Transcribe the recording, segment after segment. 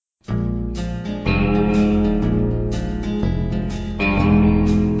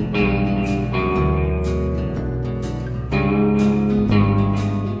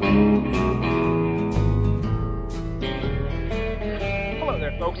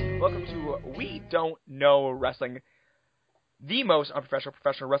Welcome to We Don't Know Wrestling, the most unprofessional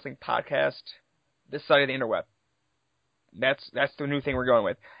professional wrestling podcast this side of the interweb. That's the new thing we're going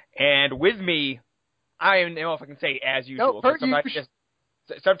with. And with me, I don't know if I can say as usual.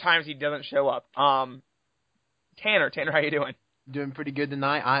 Sometimes he doesn't show up. Tanner, how you doing? Doing pretty good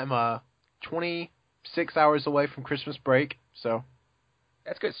tonight. I'm 26 hours away from Christmas break, so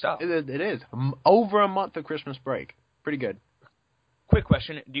that's good stuff. It is over a month of Christmas break. Pretty good. Quick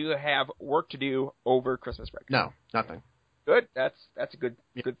question: do you have work to do over Christmas break? No, nothing. Good. That's a good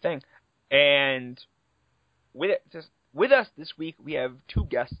thing. And with us this week, we have two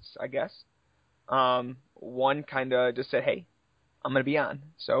guests, I guess. One kind of just said, "Hey, I'm going to be on."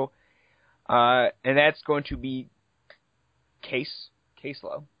 So, and that's going to be Case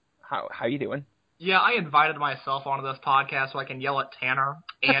Lowe. How you doing? Yeah, I invited myself onto this podcast so I can yell at Tanner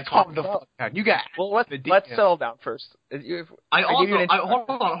and talk the fuck out. You got. Well, let's settle down first. Hold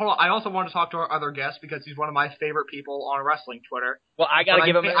on. I also want to talk to our other guest because he's one of my favorite people on wrestling Twitter. Well, I gotta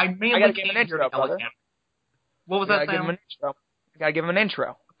give him an intro, brother. What was that, Sam? I gotta give him an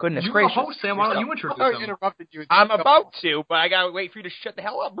intro. Goodness You're gracious. You're the host, Sam. Why don't you introduce him? I interrupted you. I'm about to, but I gotta wait for you to shut the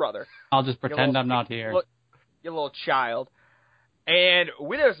hell up, brother. I'll just pretend I'm not here. You little child. And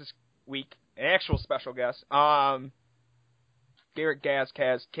with us this week, an actual special guest, Garrett Gaz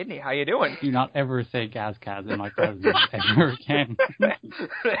Kidney. How you doing? Do not ever say Gaz in my presence ever again.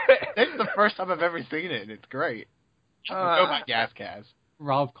 It's the first time I've ever seen it, and it's great. I go by Gaz.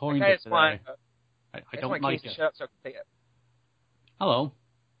 Rob coined it today. I don't like it. Shut up so I can say it. Hello.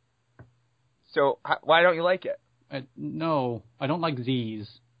 So, why don't you like it? No, I don't like Z's.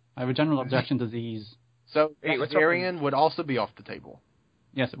 I have a general objection to Z's. So, Arian would also be off the table.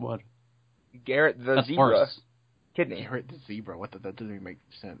 Yes, it would. Garrett the That's Zebra worse. Kidney. Garrett the Zebra. That doesn't even make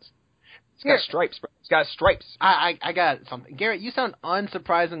sense. It's got stripes, bro. It's got stripes. I got something. Garrett, you sound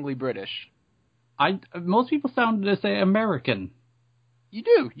unsurprisingly British. Most people sound to say American. You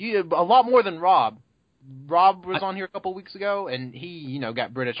do. You a lot more than Rob. Rob was on here a couple weeks ago, and he,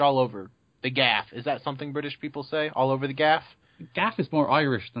 got British all over the gaff. Is that something British people say? All over the gaff? Gaff is more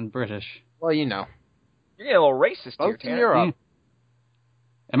Irish than British. Well, You're getting a little racist here, Tanner. Europe.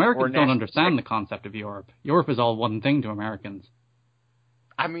 Americans don't understand the concept of Europe. Europe is all one thing to Americans.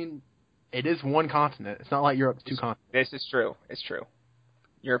 I mean, it is one continent. It's not like Europe's two continents. This is true. It's true.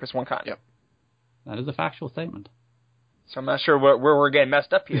 Europe is one continent. Yep. That is a factual statement. So I'm not sure where we're getting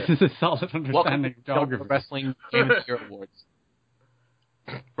messed up here. This is a solid understanding of geography. Wrestling Game of the Year Awards.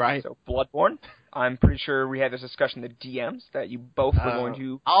 Right? So, Bloodborne. I'm pretty sure we had this discussion in the DMs that you both were going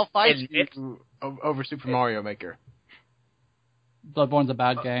to I'll fight you over Super Mario Maker. Bloodborne's a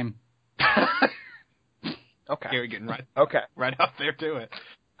bad game. Okay. Gary getting right up there to it.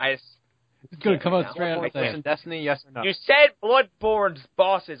 It's going to come out straight out and say it. Destiny, yes or no? You said Bloodborne's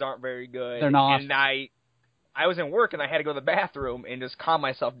bosses aren't very good. They're not. And I was in work and I had to go to the bathroom and just calm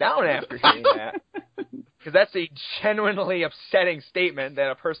myself down after hearing that. Because that's a genuinely upsetting statement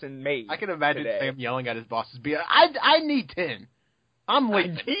that a person made. I can imagine today. Sam yelling at his bosses, I need 10. I'm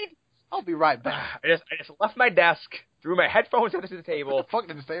late. I'll be right back. I just left my desk, threw my headphones under the table. Where the fuck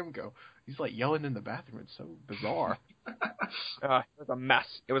did Sam go? He's like yelling in the bathroom. It's so bizarre. It was a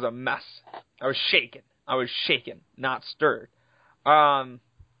mess. I was shaken, not stirred. Okay.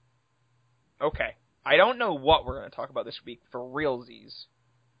 I don't know what we're going to talk about this week for realsies.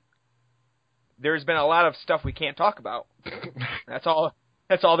 There's been a lot of stuff we can't talk about. That's all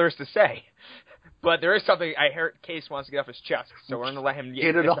there is to say. But there is something I heard Case wants to get off his chest, so we're going to let him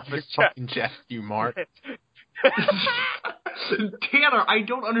get it off his fucking chest, you mark. Tanner, I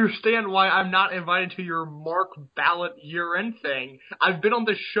don't understand why I'm not invited to your Mark Ballot year-end thing. I've been on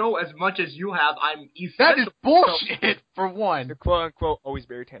this show as much as you have. That is bullshit, for one. The quote-unquote Always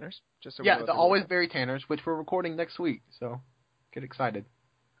Barry Tanners. The Always Barry Tanners, which we're recording next week, so get excited.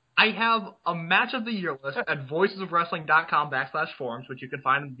 I have a match of the year list at voicesofwrestling.com/forums, which you can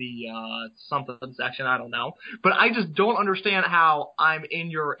find in the something section, I don't know. But I just don't understand how I'm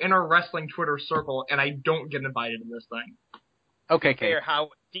in your inner wrestling Twitter circle and I don't get invited to this thing. Okay, Case.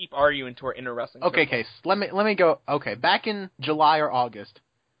 How deep are you into our inner wrestling Okay, circle? Case. Let me go. Okay, back in July or August,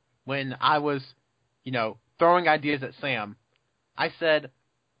 when I was, throwing ideas at Sam, I said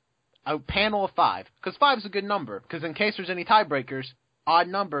a panel of 5, because 5 is a good number, because in case there's any tiebreakers, odd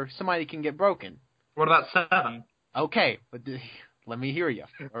number, somebody can get broken. What about 7? Okay, but let me hear you.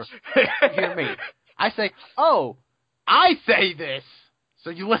 Or hear me. I say this,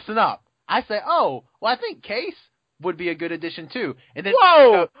 so you listen up. I say, I think Case would be a good addition too. And then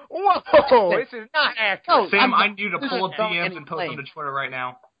whoa, this is not accurate. Sam, I need you to pull up DMs and post them to Twitter right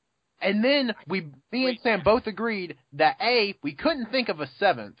now. And then me and Sam both agreed that A, we couldn't think of a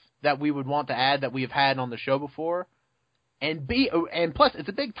seventh that we would want to add that we have had on the show before, and B, and plus it's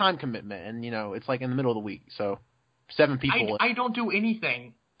a big time commitment, and it's like in the middle of the week, so 7 people. I don't do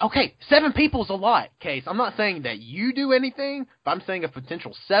anything. Okay, 7 people is a lot, Case. I'm not saying that you do anything, but I'm saying a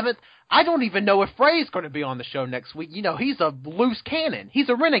potential 7th. I don't even know if Frey's going to be on the show next week. He's a loose cannon. He's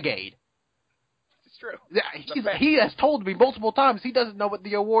a renegade. It's true. He has told me multiple times he doesn't know what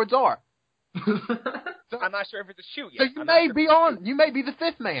the awards are. So, I'm not sure if it's a shoot yet. So you may be on. You may be the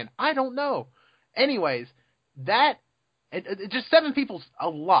 5th man. I don't know. Anyways, just 7 people's a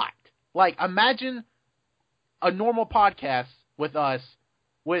lot. Like, imagine a normal podcast with us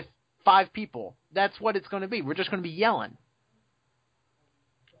with 5 people. That's what it's going to be. We're just going to be yelling.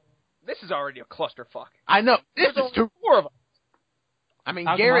 This is already a clusterfuck. I know. This There's is too. 4 of us. I mean,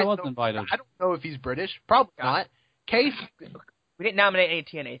 How come Garrett. I wasn't invited? I don't know if he's British. Probably not. Case. We didn't nominate any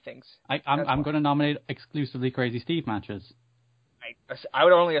TNA things. I'm going to nominate exclusively Crazy Steve matches. I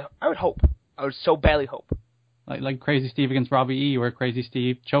would hope. I would so badly hope. Like Crazy Steve against Robbie E, where Crazy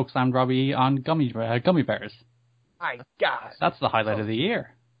Steve chokeslammed Robbie E on gummy bears. My God. That's the highlight of the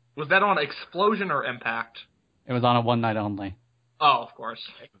year. Was that on Explosion or Impact? It was on a one night only. Oh, of course.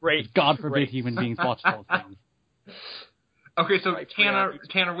 Great. God forbid human beings watch those things. Okay, so Right,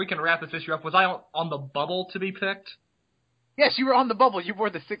 Tanner, we can wrap this issue up. Was I on the bubble to be picked? Yes, you were on the bubble. You were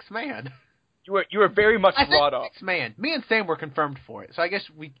the 6th man. You were very much brought up. 6th man. Me and Sam were confirmed for it, so I guess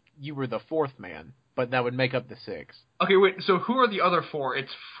you were the 4th man, but that would make up the 6th. Okay, wait. So who are the other 4?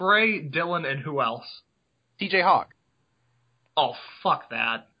 It's Frey, Dylan, and who else? TJ Hawk. Oh, fuck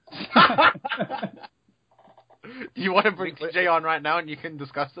that. You want to bring TJ on right now and you can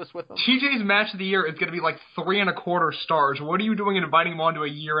discuss this with him? TJ's match of the year is going to be like 3.25 stars. What are you doing in inviting him onto a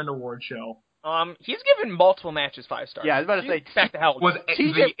year-end award show? He's given multiple matches 5 stars. Yeah, I was about to say. Back to hell. Was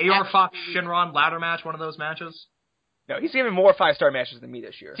the AR Fox Shinron ladder match one of those matches? No, he's given more 5-star matches than me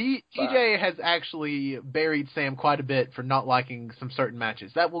this year. TJ has actually buried Sam quite a bit for not liking some certain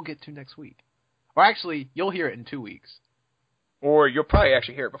matches. That we'll get to next week. Or actually, you'll hear it in 2 weeks. Or you'll probably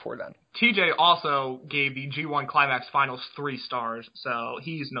actually hear it before then. TJ also gave the G1 Climax Finals 3 stars, so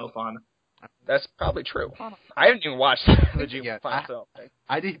he's no fun. That's probably true. I haven't even watched the G1 Finals.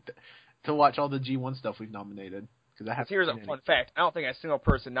 I need to watch all the G1 stuff we've nominated. Here's a fun fact. I don't think a single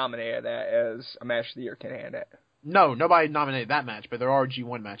person nominated that as a match of the year can hand it. No, nobody nominated that match, but there are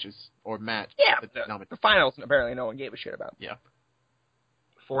G1 matches or match. Yeah, the finals apparently no one gave a shit about. Yeah.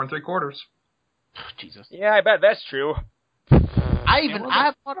 4 3/4. Jesus. Yeah, I bet that's true. I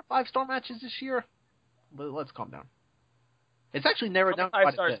have a lot of 5-star matches this year, but let's calm down. It's actually narrowed down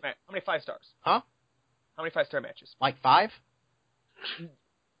quite a bit. How many 5 stars? Huh? How many 5-star matches? Like 5?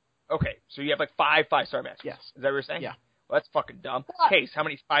 Okay, so you have like 5 5-star matches. Yes. Is that what you're saying? Yeah. Well, that's fucking dumb. What? Case, how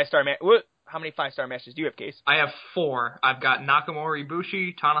many 5-star matches do you have, Case? I have 4. I've got Nakamura,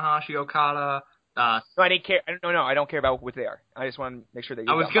 Ibushi, Tanahashi, Okada. No, I didn't care. No, I don't care about what they are. I just want to make sure that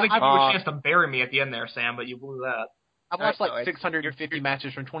you. I was going to give you a chance to bury me at the end there, Sam, but you blew that. I've watched like 650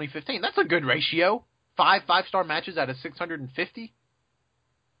 matches from 2015. That's a good ratio. 5 5-star matches out of 650.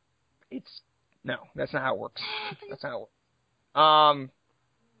 No, that's not how it works. That's not how it works.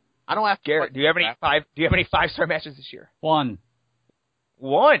 I don't have to. Garrett, do you have any 5-star matches this year? 1.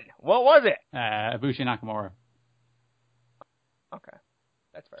 What was it? Ibushi Nakamura. Okay,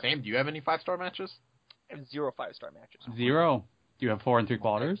 that's fair. Sam, do you have any 5-star matches? I have 0 5-star matches. 0. Do you have 4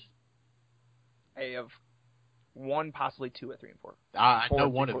 3/4? I have 1, possibly 2 at 3 and 4. I 4 know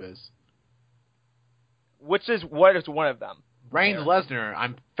and one 3/4. of his. What is one of them? Reigns Lesnar.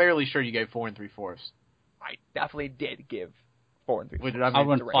 I'm fairly sure you gave 4 3/4. I definitely did give 4 and 3/4. I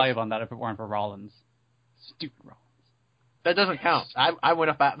went 5 on that if it weren't for Rollins. Stupid Rollins. That doesn't count. I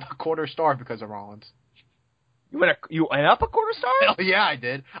went up at a 1/4 star because of Rollins. You went up a 1/4 star? Hell yeah, I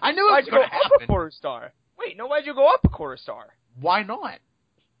did. I knew it Why'd was you go going to up happen. a 1/4 star? Wait, no, why'd you go up a 1/4 star? Why not?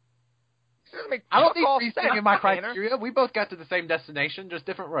 I don't need resetting in my criteria. We both got to the same destination, just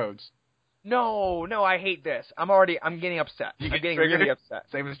different roads. No, I hate this. I'm getting upset. I'm getting really upset.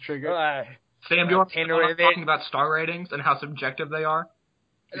 Same as Trigger. Sam, do you want to Tanner start talking about star ratings and how subjective they are?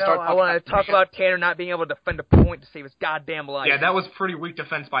 No, I want to talk about Tanner not being able to defend a point to save his goddamn life. Yeah, that was pretty weak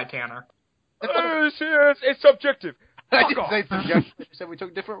defense by Tanner. It's subjective. I didn't say subjective. I said we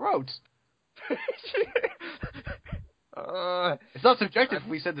took different roads. It's not subjective if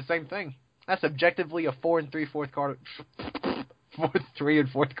we said the same thing. That's objectively a 4 3/4 3 and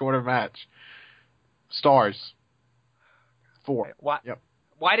 4 quarter match. Stars. 4. Why? Yep.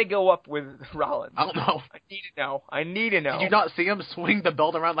 Why'd it go up with Rollins? I don't know. I need to know. Did you not see him swing the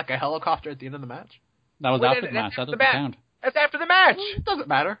belt around like a helicopter at the end of the match? That was after the match. That doesn't count. That's after the match. It doesn't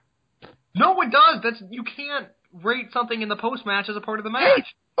matter. No, it does. You can't rate something in the post-match as a part of the match. Hey,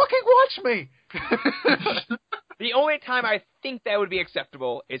 fucking watch me! The only time I think that would be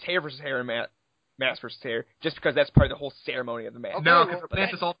acceptable is hair versus hair and mask versus hair, just because that's part of the whole ceremony of the match. Okay, No, well,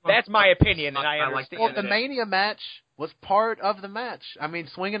 because that's my opinion, and I understand. Well, the Mania match was part of the match. I mean,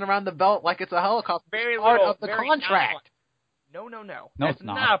 swinging around the belt like it's a helicopter very is part little, of the very contract. No. No, That's it's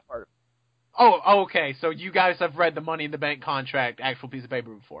not. not a part of Oh, okay. So you guys have read the Money in the Bank contract, actual piece of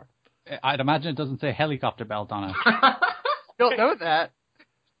paper before. I'd imagine it doesn't say helicopter belt on it. Don't know that.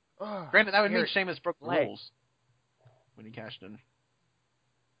 it. Granted, that would mean Garrett, Sheamus broke the leg. rules when he cashed in.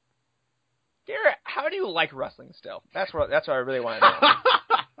 Garrett, how do you like wrestling still? That's what I really want to know.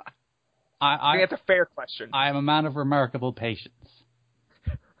 I think that's a fair question. I am a man of remarkable patience.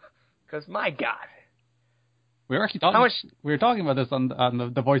 Because, my God. We were actually talking about this on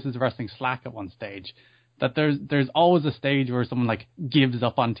the Voices of Wrestling Slack at one stage, that there's always a stage where someone like gives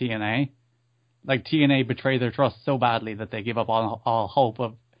up on TNA. Like TNA betray their trust so badly that they give up all hope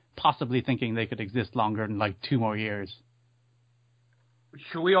of possibly thinking they could exist longer than like 2 more years.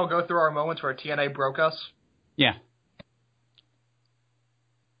 Should we all go through our moments where TNA broke us? Yeah.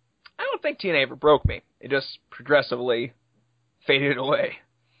 I don't think TNA ever broke me. It just progressively faded away.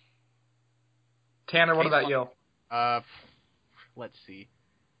 Tanner, what about you? Let's see.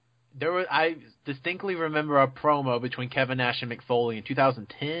 I distinctly remember a promo between Kevin Nash and Mick Foley in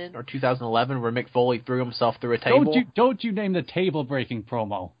 2010 or 2011 where Mick Foley threw himself through a table. Don't you name the table-breaking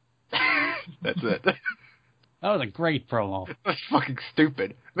promo. That's it. That was a great promo. That's fucking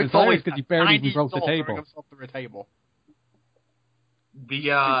stupid. Mick Foley, because he barely even broke the table. Throwing himself through a table.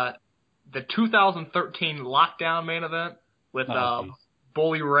 The 2013 Lockdown main event with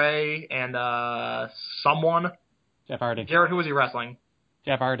Bully Ray and someone. Jeff Hardy. Garrett, who was he wrestling?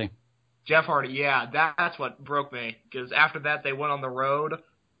 Jeff Hardy. Jeff Hardy, yeah, that's what broke me. Because after that, they went on the road,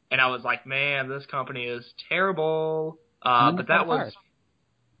 and I was like, man, this company is terrible. But that was,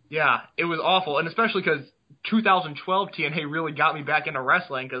 yeah, it was awful. And especially because 2012 TNA really got me back into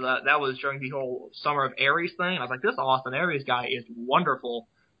wrestling, because that was during the whole Summer of Aries thing. I was like, this Austin Aries guy is wonderful.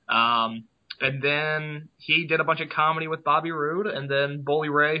 And then he did a bunch of comedy with Bobby Roode, and then Bully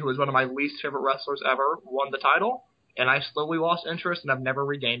Ray, who was one of my least favorite wrestlers ever, won the title. And I slowly lost interest, and I've never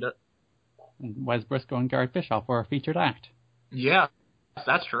regained it. Wes Briscoe and Garrett Bischoff were a featured act. Yeah,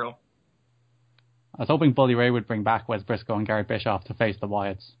 that's true. I was hoping Bully Ray would bring back Wes Briscoe and Garrett Bischoff to face the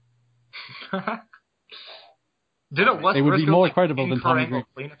Wyatts. Didn't Wes they would Briscoe be more credible than Tommy Angle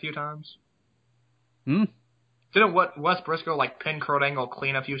clean a few times? Hmm? Didn't Wes Briscoe pin Kurt Angle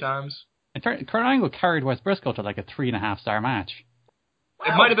clean a few times? Kurt Angle carried Wes Briscoe to like a 3.5-star match.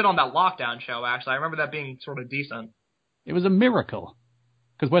 It might have been on that Lockdown show, actually. I remember that being sort of decent. It was a miracle.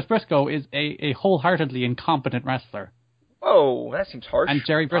 Because Wes Briscoe is a wholeheartedly incompetent wrestler. Oh, that seems harsh. And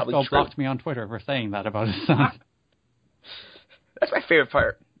Jerry Briscoe blocked me on Twitter for saying that about his son. That's my favorite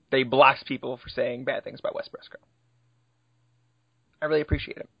part. They blocks people for saying bad things about Wes Briscoe. I really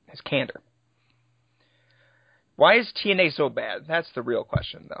appreciate him. His candor. Why is TNA so bad? That's the real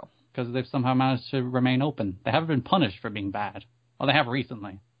question, though. Because they've somehow managed to remain open. They haven't been punished for being bad. Well, they have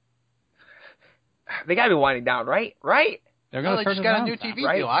recently. They gotta be winding down, right? Right? They're going to turn just got a new around, TV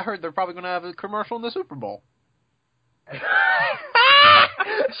right? deal. I heard they're probably going to have a commercial in the Super Bowl.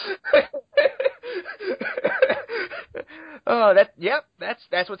 Oh,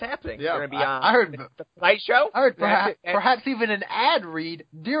 that's what's happening. Yeah, They're gonna be on I heard the Tonight Show. I heard perhaps even an ad read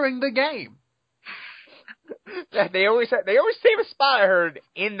during the game. They always save a spot. I heard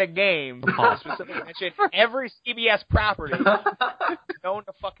in the game. Specifically mention every CBS property known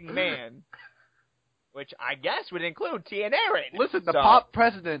to fucking man, which I guess would include TNA. Listen, the pop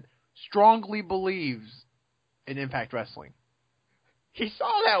president strongly believes in Impact Wrestling. He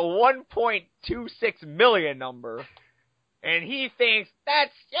saw that 1.26 million number, and he thinks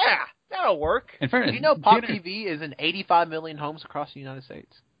that'll work. In fairness, Did you know Pop TV is in 85 million homes across the United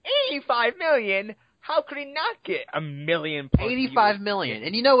States? 85 million. How could he not get a million? 85 million.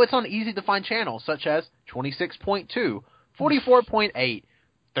 And you know it's on easy-to-find channels such as 26.2, 44.8,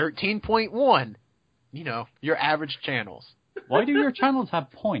 13.1. You know, your average channels. Why do your channels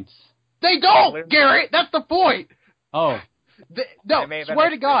have points? They don't, Garrett! That's the point! Oh. No, swear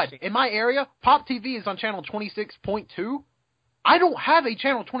to God, in my area, Pop TV is on channel 26.2. I don't have a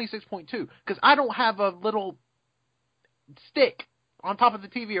channel 26.2 because I don't have a little stick on top of the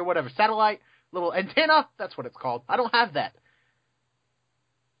TV or whatever, satellite, little antenna, that's what it's called. I don't have that.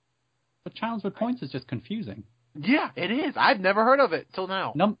 But channels with points is just confusing. Yeah, it is. I've never heard of it till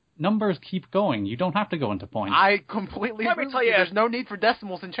now. Numbers keep going. You don't have to go into points. I completely agree with you. There's no need for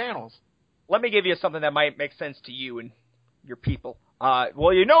decimals in channels. Let me give you something that might make sense to you and your people.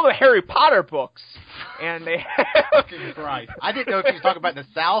 well, you know the Harry Potter books, and they Jesus Christ. I didn't know if he was talking about the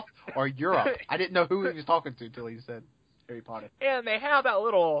South or Europe. I didn't know who he was talking to until he said Harry Potter. And they have that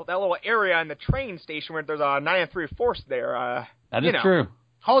little area in the train station where there's a 9 3/4 there. That is true.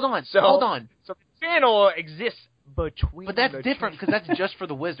 Hold on. So the channel exists between. But that's different because that's just for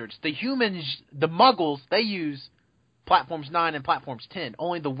the wizards. The humans, the Muggles, they use platforms 9 and platforms 10.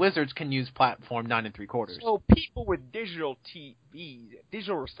 Only the wizards can use platform 9 3/4. So people with digital TVs,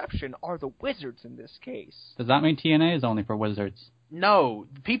 digital reception, are the wizards in this case. Does that mean TNA is only for wizards? No,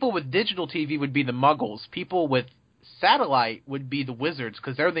 people with digital TV would be the Muggles. People with satellite would be the wizards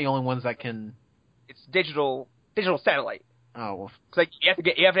because they're the only ones that can. It's digital satellite. Oh well. It's like you have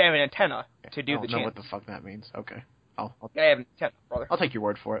to have an antenna to do I the don't know channel. what the fuck that means. Okay, I'll You have an antenna, brother. I'll take your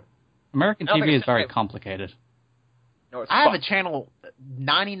word for it. American TV is very complicated. No, I have a channel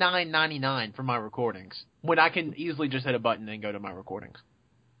 $99.99 for my recordings when I can easily just hit a button and go to my recordings.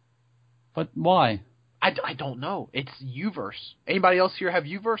 But why? I don't know. It's Uverse. Anybody else here have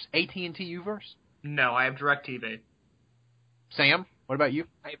Uverse? AT&T Uverse? No, I have DirecTV. Sam, what about you?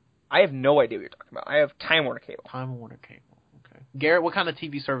 I have no idea what you're talking about. I have Time Warner Cable. Time Warner Cable. Okay. Garrett, what kind of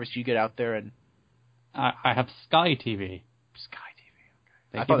TV service do you get out there? And I have Sky TV. Sky TV. Okay.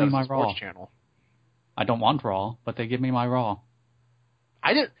 They I give thought that me was my a sports Raw. channel. I don't want Raw, but they give me my Raw.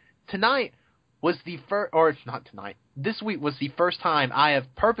 Tonight was the first, or not tonight. This week was the first time I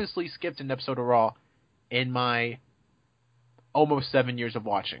have purposely skipped an episode of Raw in my almost 7 years of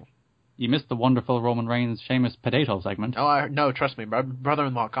watching. You missed the wonderful Roman Reigns Sheamus potato segment. No, trust me, my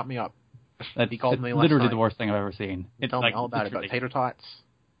brother-in-law caught me up. He called me last literally night. the worst thing I've ever seen. It's me all about it, about tater tots.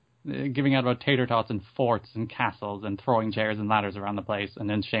 Giving out about tater tots and forts and castles and throwing chairs and ladders around the place, and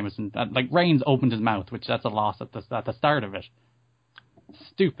then Sheamus and Reigns opened his mouth, which that's a loss at the start of it.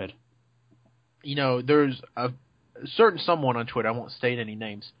 Stupid. You know, there's a certain someone on Twitter, I won't state any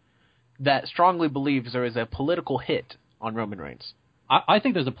names, that strongly believes there is a political hit on Roman Reigns. I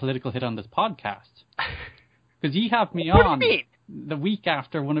think there's a political hit on this podcast. Because you have me What on do you mean? the week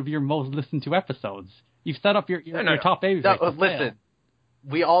after one of your most listened to episodes. You've set up your top baby. Listen,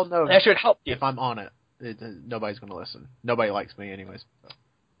 we all know that should help you. if I'm on it, nobody's going to listen. Nobody likes me anyways.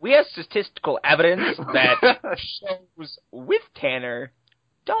 We have statistical evidence that shows with Tanner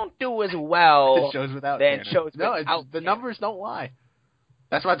don't do as well shows without than Tanner. shows No, without the Tanner. numbers don't lie.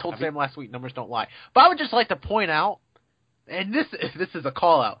 That's what I told Sam last week. Numbers don't lie. But I would just like to point out, and this is a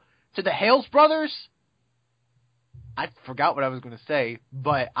call out to the Hales brothers. I forgot what I was going to say,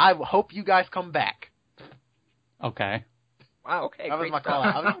 but I hope you guys come back. Okay. Wow, okay, That was great my stuff. call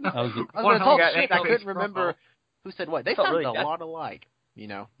out. I was One going to talk got shit. I couldn't exactly remember who said what. They Felt sounded really a lot alike. You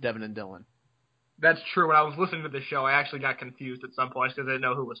know, Devin and Dylan. That's true. When I was listening to the show, I actually got confused at some points because I didn't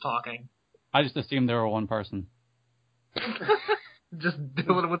know who was talking. I just assumed they were one person. Just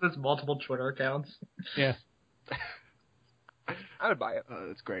dealing with his multiple Twitter accounts. Yeah. I would buy it.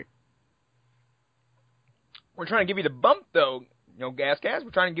 That's great. We're trying to give you the bump, though. You know, gas. We're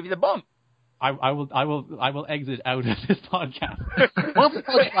trying to give you the bump. I will exit out of this podcast. What if it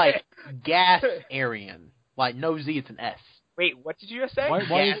was like Gas Arian? Like no Z, it's an S. Wait, what did you just say?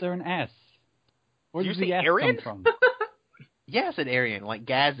 Why is there an S? Where Did does you the say S Aryan? come from? Yeah, I said Arian, like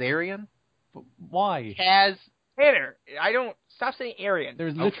Gaz Arian. Why? Gaz. Tanner, I don't... Stop saying Aryan.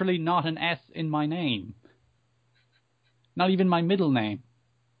 There's literally not an S in my name. Not even my middle name.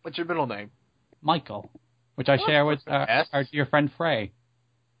 What's your middle name? Michael. Which I share with S? our dear friend Frey.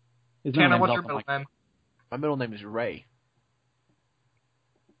 His middle Tanner, name's what's your also middle Michael. name? My middle name is Ray.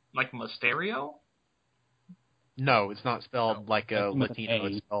 Like Mysterio? No, it's not spelled like a Like with an Latino. A.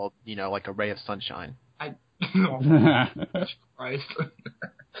 It's spelled, like a ray of sunshine. Oh, Christ.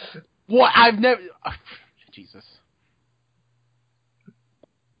 What? I've never... Jesus.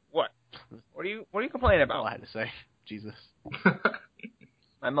 What? What are you complaining All I about? had to say. Jesus.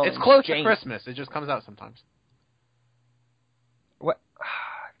 My mom It's close Jane. to Christmas. It just comes out sometimes. What?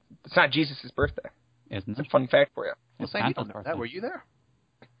 It's not Jesus' birthday. Isn't It's it? a fun fact for you. Well, It's Sam, you Santa's don't know birthday. that. Were you there?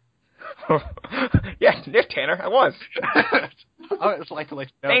 Yeah, Tanner, I was. I would just like to let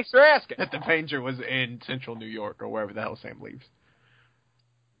you know Thanks for asking. that the Panger was in central New York or wherever the hell Sam lives.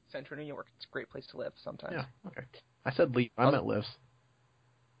 Central New York. It's a great place to live sometimes. Yeah, okay. I said leave. I meant lives.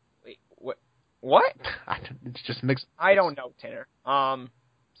 Wait, what? What? It's just mixed. I don't know, Tanner.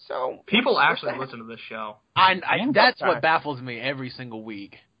 So People what's actually that? listen to this show. That's Sorry. what baffles me every single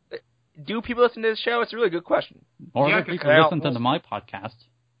week. Do people listen to this show? It's a really good question. Or Yeah, if people 'cause listen to my podcast.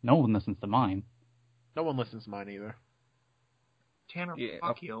 No one listens to mine. No one listens to mine either. Tanner, Yeah,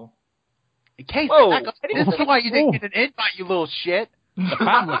 fuck okay. you. In case Whoa, back up, I didn't this say- is why you didn't get an invite, you little shit. The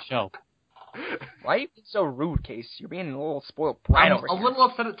family show. Why are you being so rude, Case? You're being a little spoiled brat over I'm here. a little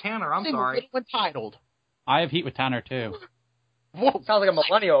upset at Tanner. I'm sorry. A little entitled. I have heat with Tanner too. Whoa. Sounds like a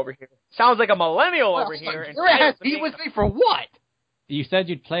millennial over here. Sounds like a millennial over here. You're at heat with me for what? You said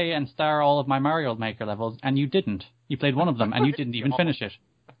you'd play and star all of my Mario Maker levels, and you didn't. You played one of them, and you didn't even finish it.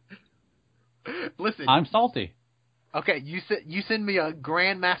 Listen. I'm salty. Okay, you send me a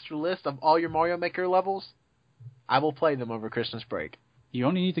grandmaster list of all your Mario Maker levels. I will play them over Christmas break. You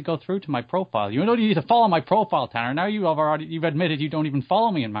only need to go through to my profile. You only need to follow my profile, Tanner. Now you've admitted you don't even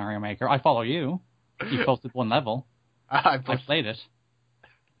follow me in Mario Maker. I follow you. You posted one level. I played it.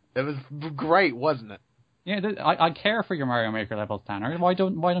 It was great, wasn't it? Yeah, I care for your Mario Maker levels, Tanner. Why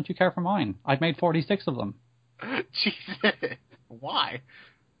don't you care for mine? I've made 46 of them. Jesus. Why?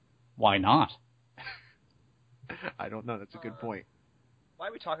 Why not? I don't know. That's a good point. Why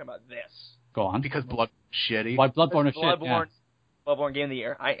are we talking about this? Go on. Because Bloodborne's shitty. Why Bloodborne is shit? Yeah. Bloodborne Game of the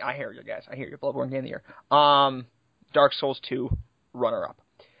Year. I hear you guys. I hear you. Bloodborne Game of the Year. Dark Souls 2 runner-up.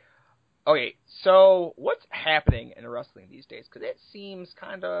 Okay, so what's happening in wrestling these days? Because it seems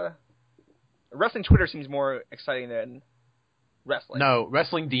kind of... Wrestling Twitter seems more exciting than wrestling. No,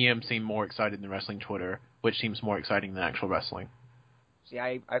 wrestling DMs seem more excited than wrestling Twitter, which seems more exciting than actual wrestling. See,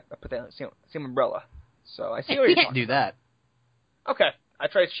 I put that on the same umbrella. So I see what you're You can't do that. Okay, I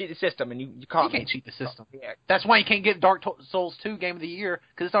tried to cheat the system, and you caught me. You can't cheat the system. Oh, yeah. That's why you can't get Dark Souls 2 Game of the Year,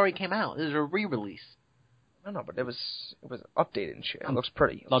 because it's already came out. It was a re-release. No, but it was updated and shit. It looks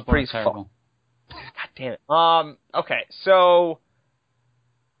pretty. It looks Bloodborne pretty is as fuck. terrible. God damn it. Okay, so...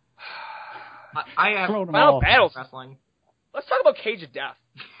 I have Throw them Final all. Battles. wrestling. Let's talk about Cage of Death.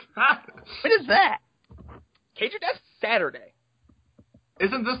 What is that? Cage of Death Saturday.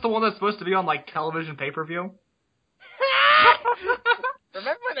 Isn't this the one that's supposed to be on like television pay-per-view?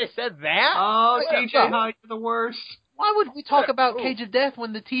 Remember when they said that? Oh, Yeah. DJ Hyde, you're the worst. Why would we talk about Cage of Death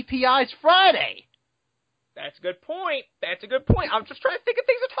when the TPI's Friday? That's a good point. That's a good point. I'm just trying to think of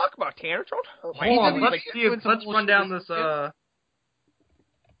things to talk about, Tanner. Don't hurt my Hold on, feelings. let's run down this.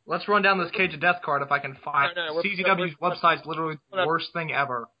 Let's run down this Cage of Death card if I can find. No, CZW's website's literally the worst thing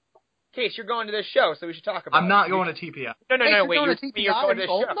ever. Case, you're going to this show, so we should talk about it. I'm not going to TPI. No, wait. You're going to this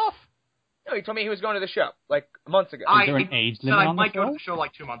old show. enough? No, he told me he was going to the show, like, months ago. Is there an age said limit I on the might go to show? the show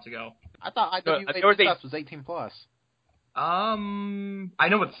like 2 months ago. I thought there IWA was 18 plus. I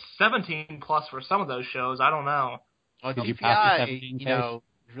know it's 17 plus for some of those shows. I don't know. Well, Did you pass the TPI, 17 you know,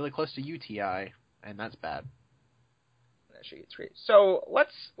 is really close to UTI, and that's bad. That shit gets great. So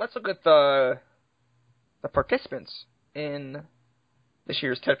let's look at the participants in this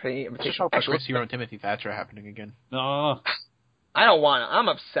year's Ted Penny Invitational. Actually, Chris Hero and Timothy Thatcher happening again. Oh, I don't want to. I'm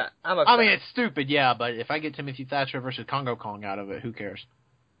upset. I mean, it's stupid, yeah, but if I get Timothy Thatcher versus Congo Kong out of it, who cares?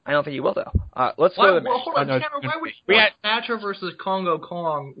 I don't think you will, though. Let's go to the match. Hold on, no, Tanner, why would we you had want Thatcher versus Congo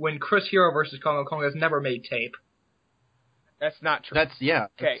Kong when Chris Hero versus Congo Kong has never made tape? That's not true. That's, yeah.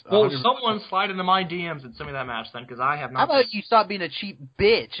 Okay. That's Well, 100%. someone slide into my DMs and send me that match then, because I have not. How about you stop being a cheap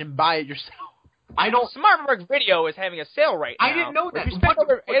bitch and buy it yourself? I don't. Smartwork Video is having a sale right now. I didn't know that. If you spend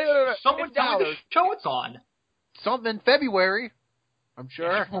over Someone tell me $50, the show it's on. Something in February, I'm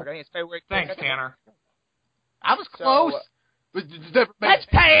sure. Okay, it's February. Thanks, Tanner. I was So, close. Let's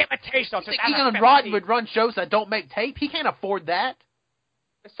pay Invitational. You think Ian Rotten would run shows that don't make tape? He can't afford that.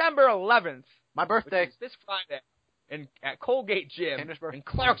 December 11th. My birthday. Which is this Friday at Colgate Gym Tanner's birthday. in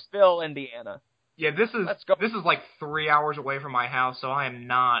Clarksville, Indiana. Yeah, Let's go. this is like 3 hours away from my house, so I am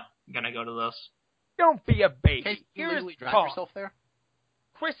not gonna go to this. Don't be a baby. Can you Here's legally drive Paul. yourself there?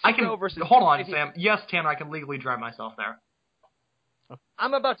 Chris I can. Hero versus Hold on, Timothy- Sam. Yes, Tanner, I can legally drive myself there.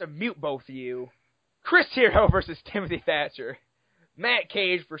 I'm about to mute both of you. Chris Hero versus Timothy Thatcher. Matt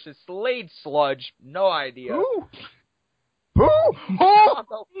Cage versus Slade Sludge. No idea. Who?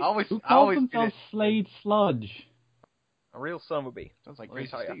 Congo- Always, who I calls always get themselves it. Slade Sludge? A real son of a bee. Sounds like Let me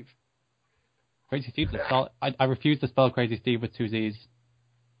Crazy tell ya. Steve. Crazy Steve. I refuse to spell Crazy Steve with two Z's.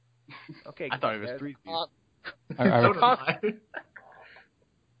 Okay. I thought it was guys. 3 Z's. So did I.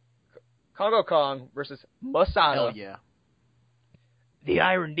 Congo Kong versus Masada. Hell yeah. The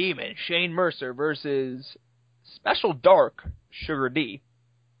Iron Demon, Shane Mercer versus Special Dark, Sugar D.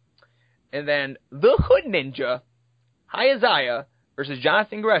 And then the Hood Ninja, Hayazaya versus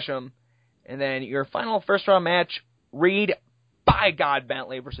Jonathan Gresham. And then your final first round match, Reed by God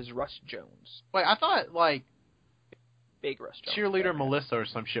Bentley versus Russ Jones. Wait, I thought, like, Big Russ Jones. cheerleader Melissa or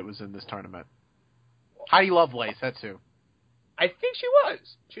some shit was in this tournament. Heidi Lovelace, that's who. I think she was.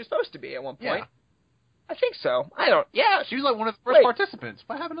 She was supposed to be at one point. Yeah. I think so. I don't. Yeah. She was like one of the first Wait. participants.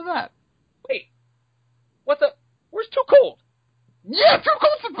 What happened to that? Wait. What the? Where's Too Cold? Yeah, Too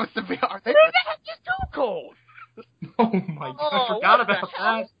Cold's supposed to be. Are they? Where's the heck is Too Cold? Oh my god, I Oh, forgot what the about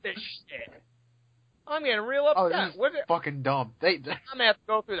hell that. is this shit? I'm getting real upset. Oh, this is fucking dumb. I'm gonna have to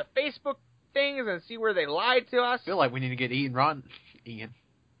go through the Facebook things and see where they lied to us. I feel like we need to get Ian.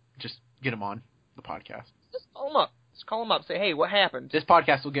 Just get him on the podcast. Just call him up. Say, hey, what happened? This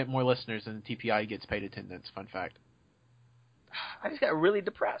podcast will get more listeners than the TPI gets paid attendance. Fun fact. I just got really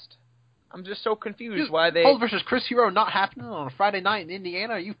depressed. I'm just so confused Dude, why they... Cole versus Chris Hero not happening on a Friday night in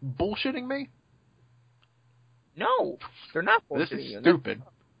Indiana? Are you bullshitting me? No, they're not bullshitting This is you. stupid.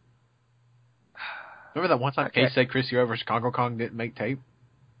 Remember that one time Case said Chris Hero versus Congo Kong didn't make tape?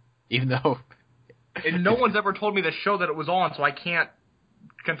 Even though... And no one's ever told me the show that it was on, so I can't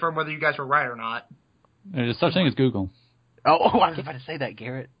confirm whether you guys were right or not. There's such thing as Google. Oh, I was about to say that,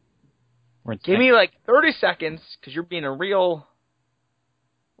 Garrett. Give me like 30 seconds, because you're being a real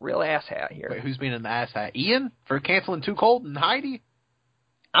asshat here. Wait, who's being an asshat? Ian? For canceling Too Cold and Heidi?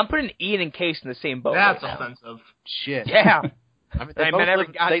 I'm putting Ian and Case in the same boat. That's right offensive. Shit. Yeah. I mean, I meant every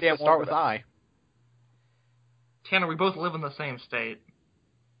goddamn start one with of them. I. Tanner, we both live in the same state.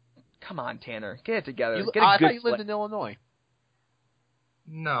 Come on, Tanner. Get it together. Get I a good thought you lived in Illinois.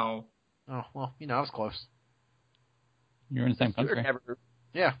 No. Oh, well, I was close. You're in the same country.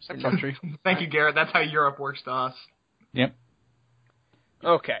 Yeah, same country. Thank you, Garrett. That's how Europe works to us. Yep.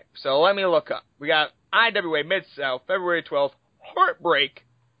 Okay, so let me look up. We got IWA Mid-South, February 12th, Heartbreak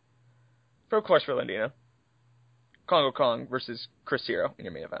from Clarksville, Indiana. Congo Kong versus Chris Hero in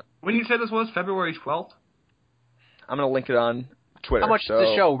your main event. When you say this was February 12th? I'm going to link it on Twitter. How much is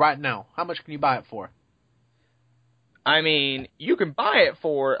the show right now? How much can you buy it for? I mean, you can buy it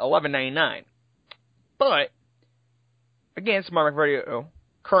for $11.99. But, again, Smart Mark Radio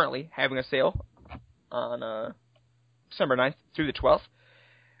currently having a sale on December 9th through the 12th,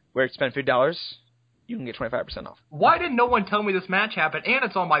 where you spend $50, you can get 25% off. Why did no one tell me this match happened? And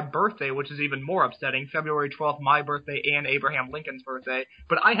it's on my birthday, which is even more upsetting. February 12th, my birthday, and Abraham Lincoln's birthday.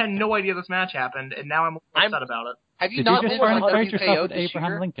 But I had no idea this match happened, and now I'm upset about it. Have you Did not you just been try on to trade yourself WKO with this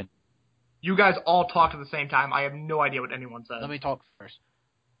Abraham year? Lincoln? You guys all talked at the same time. I have no idea what anyone said. Let me talk first.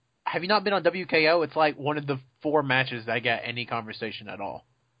 Have you not been on WKO? It's like one of the 4 matches that get any conversation at all.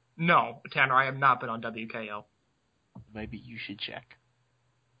 No, Tanner, I have not been on WKO. Maybe you should check.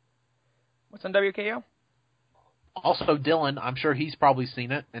 What's on WKO? Also, Dylan, I'm sure he's probably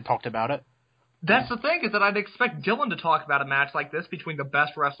seen it and talked about it. That's the thing, is that I'd expect Dylan to talk about a match like this between the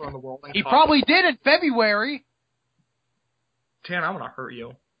best wrestler in the world. And He probably did in February. Tanner, I'm going to hurt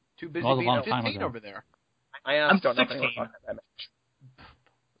you. Too busy Well, a being long a time 15 ago. over there. I honestly I'm don't know if anyone 16. talked about that match.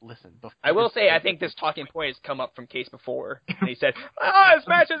 Listen. I will say, I think this talking point has come up from Case before. And he said, this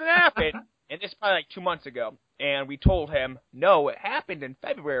match hasn't happened. And this is probably like 2 months ago. And we told him, no, it happened in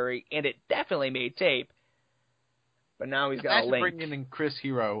February, and it definitely made tape. But now he's got a link. Bringing in Chris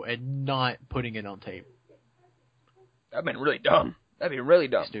Hero and not putting it on tape. That'd been really dumb. That'd be really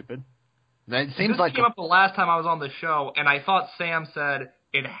dumb. Stupid. That seems this like came up the last time I was on the show, and I thought Sam said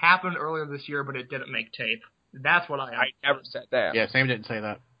it happened earlier this year, but it didn't make tape. That's what I never said that. Yeah, Sam didn't say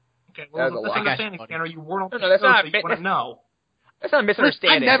that. Okay, well, That was a that's lie. understanding, Tanner. You weren't on the No, that's show, not so you wouldn't know. That's not a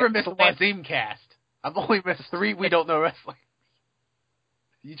misunderstanding. I never missed a Wazimcast. I've only missed 3 We Don't Know Wrestling.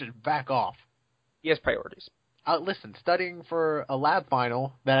 You just back off. He has priorities. Listen, studying for a lab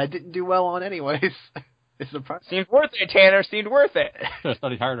final that I didn't do well on anyways is a problem. Seemed worth it, Tanner. Seemed worth it. Should have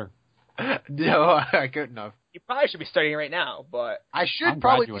studied harder. No, I couldn't have. You probably should be studying right now, but I should I'm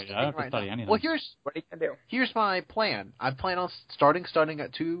probably graduated. be I don't have to studying study right now. anything. Well, what are you going to do? here's my plan. I plan on studying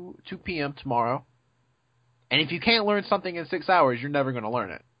at 2 p.m. tomorrow. And if you can't learn something in 6 hours, you're never going to learn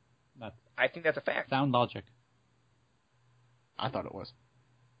it. I think that's a fact. Sound logic. I thought it was.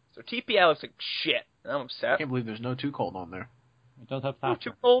 So TPL looks like shit. And I'm I upset. can't believe there's no Too Cold on there. It does have Ooh, Thatcher.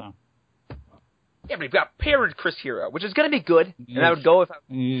 too cold. So. Yeah, but you've got paired Chris Hero, which is going to be good. And I would go if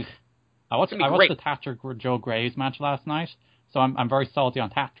I watched gonna be great. the Thatcher Joe Graves match last night, so I'm very salty on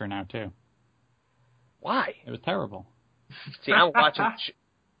Thatcher now too. Why? It was terrible. See, I'm watching.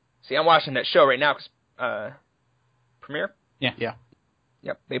 I'm watching that show right now because Premiere. Yeah.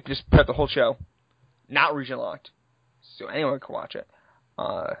 Yep, they just put up the whole show, not region locked, so anyone can watch it.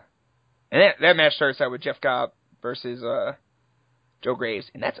 And that match starts out with Jeff Cobb versus Joe Graves,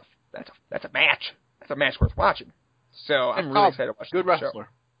 and that's a match. That's a match worth watching. So I'm really excited to watch Good the show. wrestler.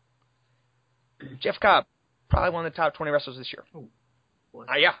 Jeff Cobb, probably one of the top 20 wrestlers this year.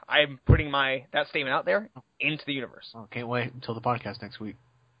 Yeah, I'm putting that statement out there into the universe. Oh, can't wait until the podcast next week.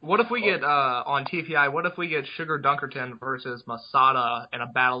 What if we get, on TPI, what if we get Sugar Dunkerton versus Masada in a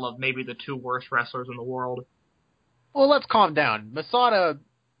battle of maybe the 2 worst wrestlers in the world? Well, let's calm down. Masada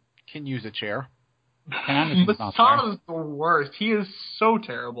can use a chair. Masada's the worst. He is so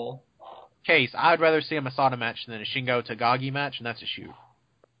terrible. Case, I'd rather see a Masada match than a Shingo Takagi match, and that's a shoot.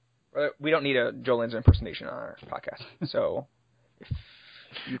 We don't need a Joe Lanza impersonation on our podcast, so if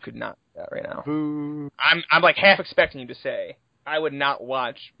you could not do that right now. Boo. I'm like half expecting you to say, I would not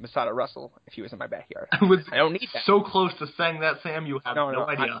watch Masada wrestle if he was in my backyard. I don't need that. So close to saying that, Sam, you have no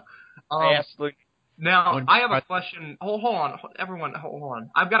idea. I absolutely... Now, I have a question. Hold on. Everyone, hold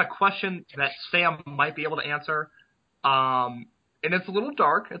on. I've got a question that Sam might be able to answer. And it's a little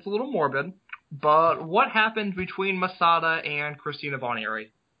dark. It's a little morbid. But what happened between Masada and Christina Von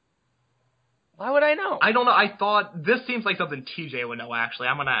Eerie? Why would I know? I don't know. I thought this seems like something TJ would know, actually.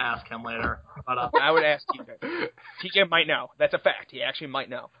 I'm going to ask him later. But, I would ask TJ. TJ might know. That's a fact. He actually might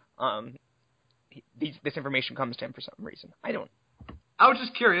know. This information comes to him for some reason. I don't. I was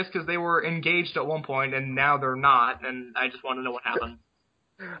just curious because they were engaged at one point and now they're not, and I just want to know what happened.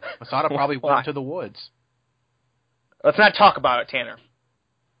 Masada probably went to the woods. Let's not talk about it, Tanner.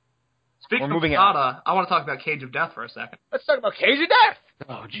 Speaking of Masada, I want to talk about Cage of Death for a second. Let's talk about Cage of Death!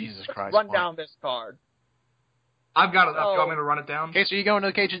 Oh, Jesus Christ. Run down this card. I've got it up. You want me to run it down? Case, are you going to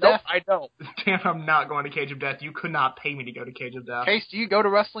the Cage of Nope, Death? I don't. Damn, I'm not going to Cage of Death. You could not pay me to go to Cage of Death. Case, do you go to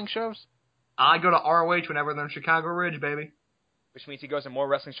wrestling shows? I go to ROH whenever they're in Chicago Ridge, baby. Which means he goes to more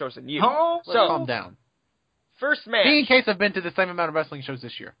wrestling shows than you. Oh, so calm down. First match. Me and Case have been to the same amount of wrestling shows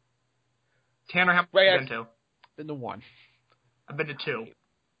this year. Tanner, how many have you been to? Been to one. I've been to 2.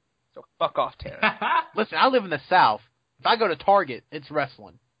 So fuck off, Tanner. Listen, I live in the South. If I go to Target, it's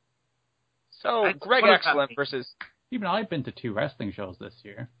wrestling. So, Greg Excellent versus... Even I've been to 2 wrestling shows this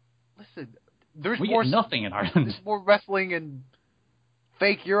year. Listen, there's we more... get nothing in Ireland. There's more wrestling in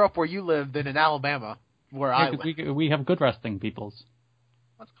fake Europe where you live than in Alabama where I live. We have good wrestling peoples.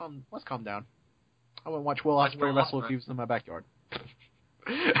 Let's calm down. I wouldn't watch Will Ospreay wrestle if he was in my backyard.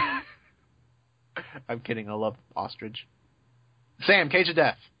 I'm kidding. I love Ostrich. Sam, Cage of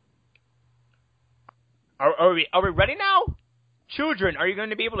Death. Are we ready now? Children, are you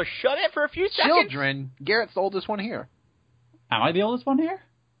going to be able to shut it for a few seconds? Children? Garrett's the oldest one here. Am I the oldest one here?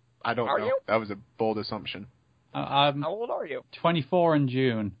 I don't know. You? That was a bold assumption. How old are you? 24 in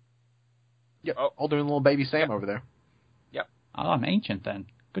June. Yep. Older than little baby Sam over there. Yep. Oh, I'm ancient then.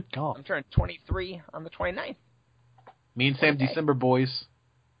 Good God. I'm turning 23 on the 29th. Me and Sam, December boys.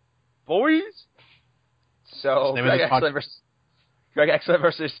 Boys? So, Greg Excellent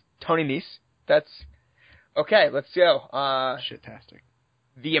versus Tony Nese. That's... Okay, let's go. Shit-tastic.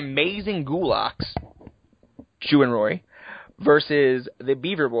 The Amazing Gulaks, Drew and Rory, versus the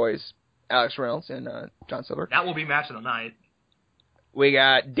Beaver Boys, Alex Reynolds and John Silver. That will be match of the night. We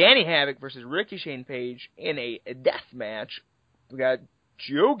got Danny Havoc versus Ricky Shane Page in a death match. We got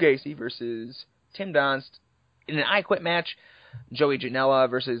Joe Gacy versus Tim Donst in an I Quit match. Joey Janela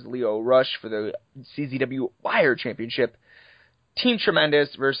versus Leo Rush for the CZW Wire Championship. Team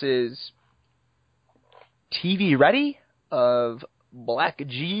Tremendous versus TV Ready of Black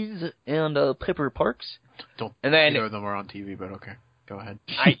G's and Piper Parks. Neither of them are on TV, but okay. Go ahead.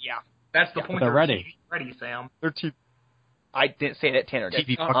 Yeah. That's the point. They're ready. TV ready, Sam. They're TV. I didn't say that, Tanner did.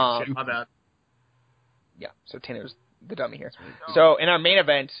 TV my bad. Yeah, so Tanner's the dummy here. So, in our main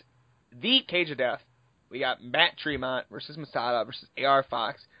event, the Cage of Death, we got Matt Tremont versus Masada versus AR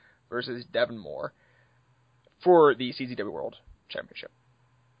Fox versus Devin Moore for the CZW World Championship.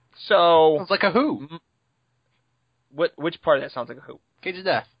 So... Sounds like a who? Which part of that sounds like a who? Cage of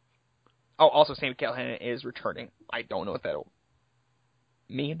Death. Oh, also Sami Callihan is returning. I don't know what that'll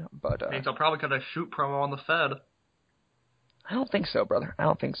mean, but... means I'll probably cut a shoot promo on the Fed. I don't think so, brother. I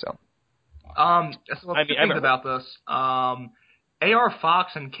don't think so. So a few things about this. AR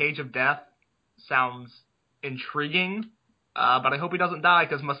Fox and Cage of Death sounds intriguing, but I hope he doesn't die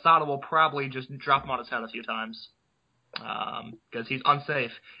because Masada will probably just drop him on his head a few times. Because he's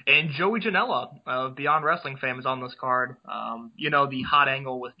unsafe. And Joey Janela of Beyond Wrestling fame is on this card. The hot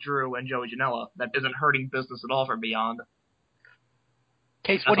angle with Drew and Joey Janela that isn't hurting business at all for Beyond.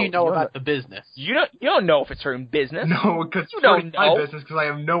 Case, what do you know about the business? You don't know if it's hurting business. No, because it's hurting my business because I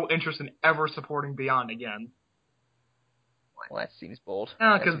have no interest in ever supporting Beyond again. Well, that seems bold.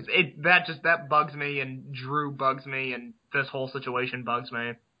 No, because that bugs me, and Drew bugs me, and this whole situation bugs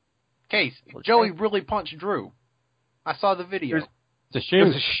me. Case, Joey really punched Drew. I saw the video. It's a shoot.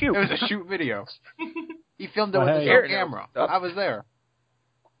 It was a shoot video. He filmed it with his own camera. I was there.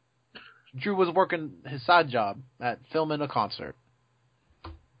 Drew was working his side job at filming a concert.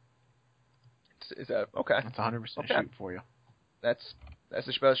 Is that okay? That's 100% shoot for you. That's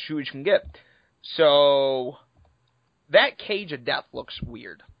the best shoot you can get. So that Cage of Death looks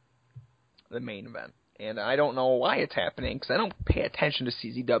weird. The main event. And I don't know why it's happening, because I don't pay attention to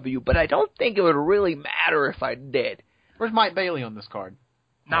CZW, but I don't think it would really matter if I did. Where's Mike Bailey on this card?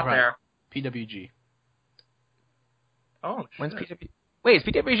 Not there. PWG. Oh, when's PWG? Wait, is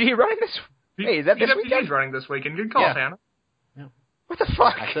PWG running this? Wait, is that this PWG weekend? is running this weekend. Good call, Hannah. Yeah. What the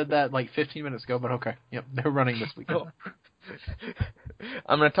fuck? I said that like 15 minutes ago, but okay. Yep, they're running this weekend.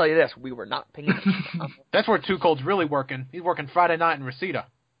 I'm going to tell you this. We were not paying attention. That's where Too Cold's really working. He's working Friday night in Reseda.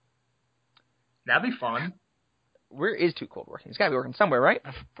 That'd be fun. Where is Too Cold working? He's got to be working somewhere, right?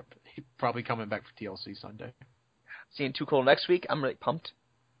 He's probably coming back for TLC Sunday. Seeing Too Cold next week, I'm really pumped.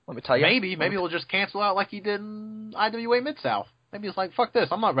 Let me tell you. Maybe we'll just cancel out like he did in IWA Mid-South. Maybe it's like, fuck this,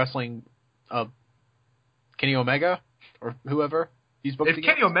 I'm not wrestling Kenny Omega or whoever he's booked If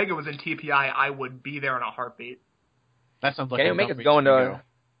against. Kenny Omega was in TPI, I would be there in a heartbeat. That sounds like Kenny a Omega's dumb going reason to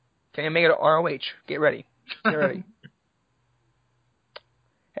Kenny Omega to ROH. Get ready. Get ready.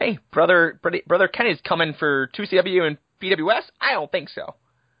 Hey, brother Kenny's coming for 2CW and PWS? I don't think so.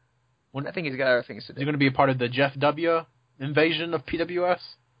 When, I think he's got other things to is do. he going to be a part of the Jeff W. invasion of PWS?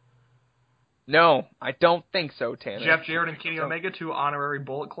 No, I don't think so, Tanner. Jeff Jarrett and Kenny Omega, 2 honorary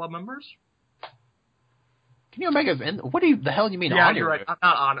Bullet Club members. Kenny Omega's in. What the hell do you mean? Yeah, honorary? you're right. I'm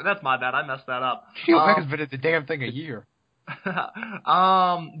not honored. That's my bad. I messed that up. Kenny Omega's been at the damn thing a year.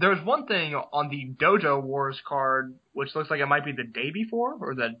 There's one thing on the Dojo Wars card, which looks like it might be the day before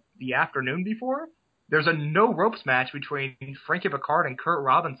or the afternoon before. There's a no ropes match between Frankie Picard and Kurt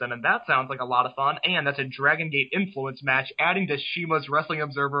Robinson, and that sounds like a lot of fun. And that's a Dragon Gate influence match, adding to Shima's Wrestling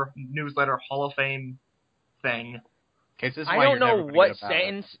Observer newsletter Hall of Fame thing. Okay, so this is I why don't you're never know gonna what get a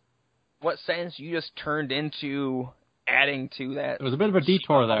ballot. sentence you just turned into adding to that. There was a bit of a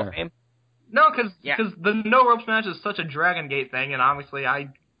detour there. No, because Yeah. the no ropes match is such a Dragon Gate thing, and obviously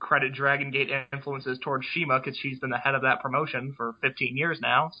I credit Dragon Gate influences towards Shima because she's been the head of that promotion for 15 years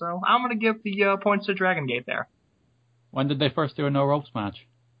now. So I'm gonna give the points to Dragon Gate there. When did they first do a no ropes match?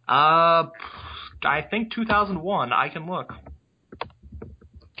 I think 2001. I can look.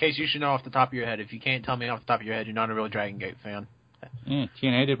 Case you should know off the top of your head. If you can't tell me off the top of your head, you're not a real Dragon Gate fan. Yeah,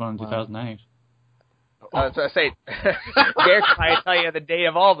 TNA did one in 2008. So I say, Garrett can probably tell you the date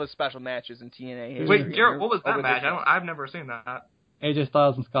of all the special matches in TNA. Wait, Garrett, what was that Over match? the- I've never seen that. AJ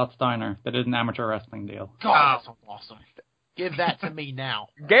Styles and Scott Steiner. They did an amateur wrestling deal. God, that sounds awesome. Give that to me now.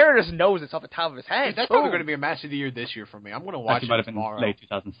 Garrett just knows it's off the top of his head. Dude, that's probably going to be a match of the year this year for me. I'm going to watch Actually, might it have been tomorrow. late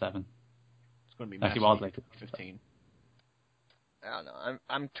 2007. It's going to be match Actually, of was the late year 15. I don't know.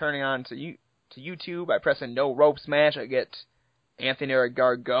 I'm turning on to YouTube. I press a no ropes match. I get Anthony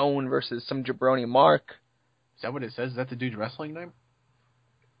Gargone versus some jabroni Mark. Is that what it says? Is that the dude's wrestling name?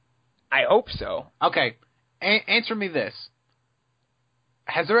 I hope so. Okay. Answer me this.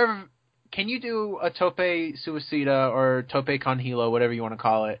 Has there ever... Can you do a Tope Suicida or Tope Con Hilo, whatever you want to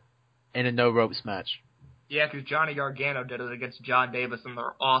call it, in a no-ropes match? Yeah, because Johnny Gargano did it against John Davis in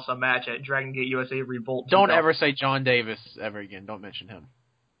their awesome match at Dragon Gate USA Revolt. Don't ever say John Davis ever again. Don't mention him.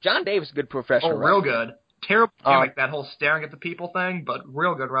 John Davis is a good professional Oh, real wrestler. good. Terrible gimmick, that whole staring at the people thing, but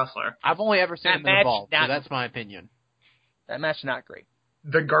real good wrestler. I've only ever seen That him match, involved, so that- that's my opinion. That match not great.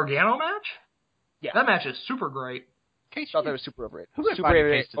 The Gargano match? Yeah. That match is super great. Case Thought that was super overrated. Who Super invited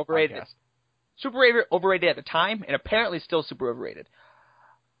overrated. Case to the Overrated. podcast? Super overrated at the time, and apparently still super overrated.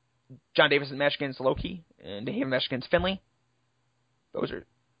 John Davis' match against Loki, and he had a match against Finley. That's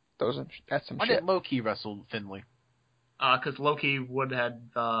some Why shit. did Loki wrestle Finley? Because Loki would have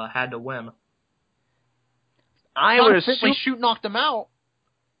had to win. I would Finley assume. knocked him out.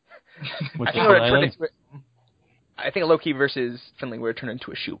 Which I is think, it would have turned hilarious. into I think Loki versus Finley would have turned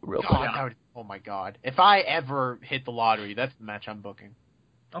into a shoot real quick. God, that would, oh my god. If I ever hit the lottery, that's the match I'm booking.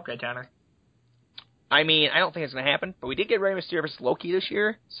 Okay, Tanner. I mean, I don't think it's going to happen, but we did get Rey Mysterio versus Loki this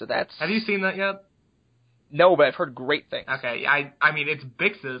year, so that's... Have you seen that yet? No, but I've heard great things. Okay, I mean, it's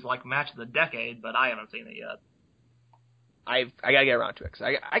Bix's, match of the decade, but I haven't seen it yet. I got to get around to it,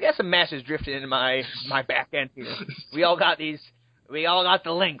 because I got some matches drifted into my back end here. We all got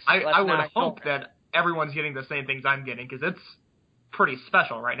the links. I would hope that everyone's getting the same things I'm getting, because it's pretty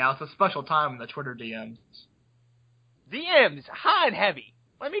special right now. It's a special time in the Twitter DMs. DMs, hot and heavy.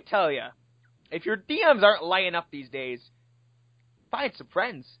 Let me tell you. If your DMs aren't lighting up these days, find some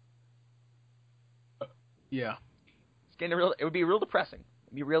friends. Yeah. It's getting it would be real depressing.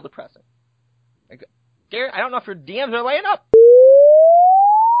 It'd be real depressing. Garrett, I don't know if your DMs are lighting up.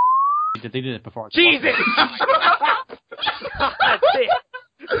 They did it before. Jesus! That's it.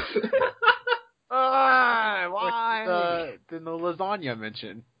 Why? The lasagna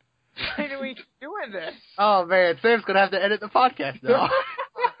mention. Why are we doing this? Oh man, Sam's gonna have to edit the podcast now.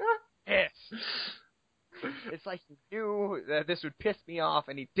 Yes. It's like he knew that this would piss me off,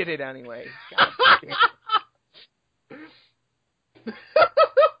 and he did it anyway. God damn.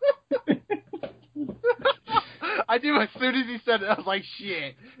 I knew as soon as he said it, I was like,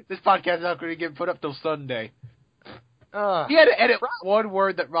 shit, this podcast is not going to get put up till Sunday. He had to edit one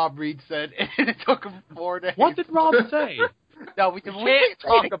word that Rob Reed said, and it took him 4 days. What did Rob say? No, we can't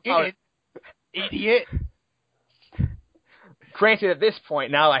talk about it. Idiot. Granted, at this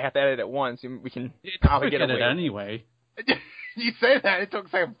point, now I have to edit it once, and we can probably get away it anyway. You say that, it took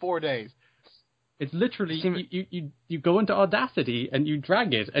Sam 4 days. It's literally, you go into Audacity, and you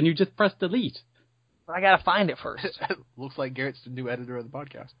drag it, and you just press delete. But I gotta find it first. Looks like Garrett's the new editor of the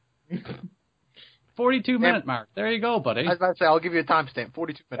podcast. 42-minute mark. There you go, buddy. I was about to say, I'll give you a timestamp.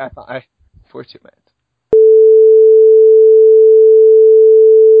 42 minutes. 42 minutes.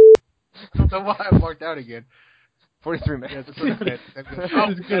 I don't know why I marked out again. 43 minutes. Yeah,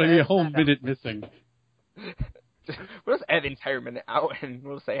 There's going to be a whole minute missing. We'll just edit the entire minute out, and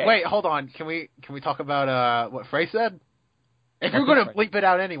we'll say, hey. Wait, hold on. Can we talk about what Frey said? If you're going to bleep it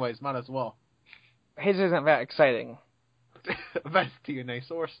out anyways, might as well. His isn't that exciting. That's TNA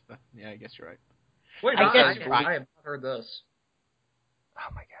source. Yeah, I guess you're right. Wait, I guess I have not heard this.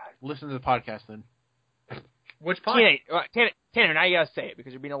 Oh my god. Listen to the podcast then. Which podcast? Tanner, now you gotta say it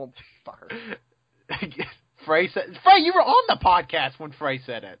because you're being a little fucker. Frey said, Frey, you were on the podcast when Frey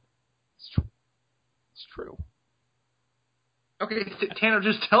said it. It's true. Okay, Tanner,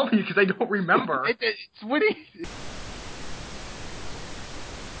 just tell me because I don't remember. It's when he...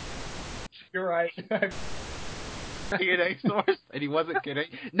 You're right. TNA source, and he wasn't kidding.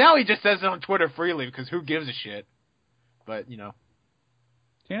 Now he just says it on Twitter freely because who gives a shit? But, you know.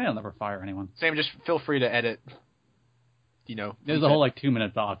 TNA will never fire anyone. Sam, just feel free to edit. You know. There's a whole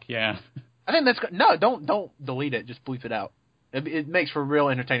 2-minute block, yeah. I think that's good. No, don't delete it. Just bleep it out. It makes for real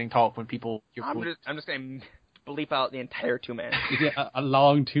entertaining talk when people hear I'm just gonna bleep out the entire 2 minutes. A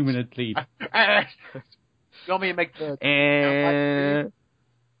long 2-minute bleep. You want me to make the... And...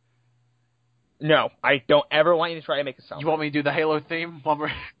 No, I don't ever want you to try to make a sound. You want me to do the Halo theme?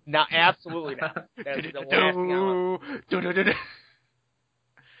 No, absolutely not. That's the last thing I want.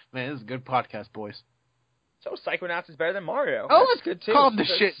 Man, this is a good podcast, boys. So Psychonauts is better than Mario. Oh, that's good too. Calm the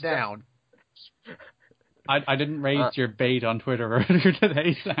shit down. I didn't raise your bait on Twitter earlier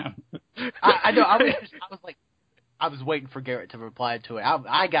today, Sam. I know. I was waiting for Garrett to reply to it.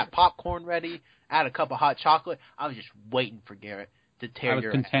 I got popcorn ready. I had a cup of hot chocolate. I was just waiting for Garrett to tear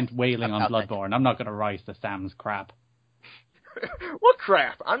your I was content wailing on Bloodborne. That. I'm not going to rise to Sam's crap. What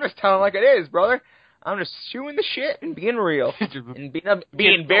crap? I'm just telling like it is, brother. I'm just chewing the shit and being real. And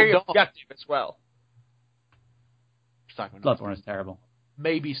being very objective as well. Bloodborne is terrible.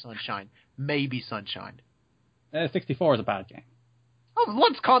 Maybe Sunshine. 64 is a bad game. Oh,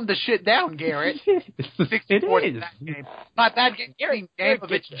 let's calm the shit down, Garrett. 64 is a bad game. Not bad game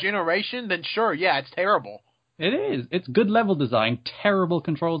of its generation, then sure, yeah, it's terrible. It is. It's good level design, terrible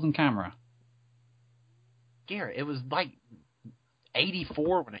controls and camera. Garrett, it was like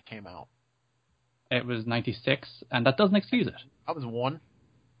 84 when it came out. It was 96, and that doesn't excuse it. I was 1.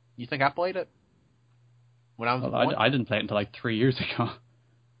 You think I played it? When I was 1? I didn't play it until 3 years ago.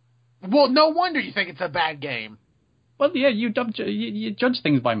 Well, no wonder you think it's a bad game. Well, yeah, you judge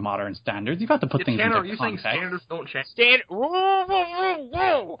things by modern standards. You've got to put things into context. You think standards don't change?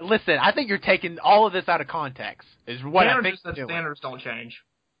 Whoa. Listen, I think you're taking all of this out of context. Is what I think. Standards don't change.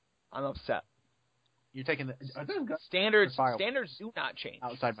 I'm upset. You're taking the standards do not change.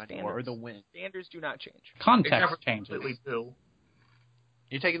 Outside my door or the wind. Standards do not change. Context changes. Do.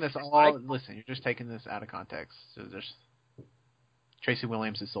 You're taking this all. Listen, you're just taking this out of context. So there's Tracy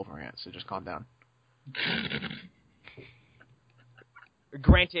Williams is Silverhand. So just calm down.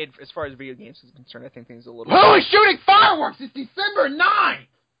 Granted, as far as video games is concerned, I think things are a little. Who is shooting fireworks? It's December 9th.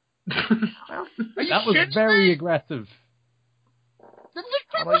 That was very aggressive. There's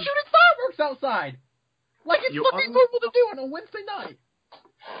people shooting fireworks outside. Like it's fucking normal to do on a Wednesday night.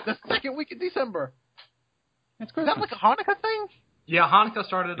 The second week of December. It's Is that like a Hanukkah thing? Yeah, Hanukkah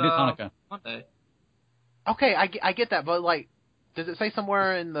started Hanukkah. Monday. Okay, I get that, but like, does it say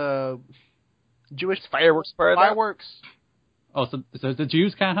somewhere in the Jewish fireworks? Oh, so the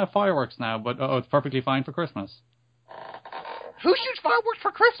Jews can't have fireworks now, but it's perfectly fine for Christmas. Who shoots fireworks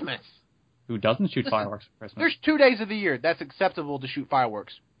for Christmas? Who doesn't shoot fireworks for Christmas? There's 2 days of the year that's acceptable to shoot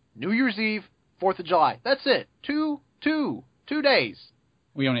fireworks. New Year's Eve, 4th of July. That's it. Two days.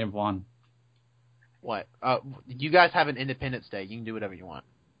 We only have one. What? You guys have an Independence Day. You can do whatever you want.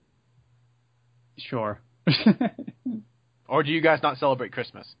 Sure. Or do you guys not celebrate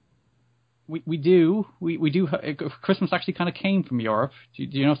Christmas? We do. We do. Christmas actually kind of came from Europe. Do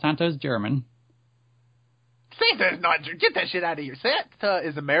you know Santa is German? Santa is not. Get that shit out of here. Santa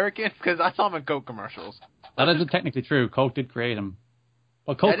is American because I saw him in Coke commercials. That isn't technically true. Coke did create him.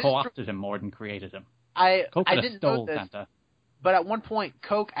 Well, Coke co-opted him more than created him. Coke I didn't stole know this, Santa. But at one point,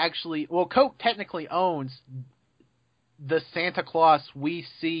 Coke technically owns the Santa Claus we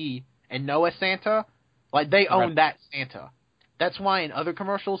see and know as Santa, like they own that Santa. That's why in other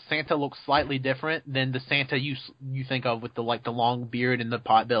commercials Santa looks slightly different than the Santa you think of with the long beard and the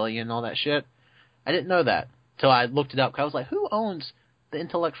pot belly and all that shit. I didn't know that till I looked it up. 'Cause I was like, who owns the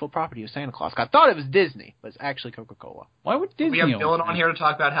intellectual property of Santa Claus? I thought it was Disney, but it's actually Coca-Cola. Why would Disney? We have Dylan on here to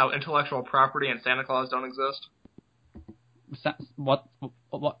talk about how intellectual property and Santa Claus don't exist. What?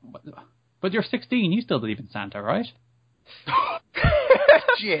 But you're 16. You still believe in Santa, right?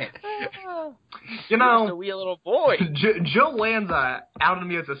 Shit. You know, a wee little boy. Joe Lanza outed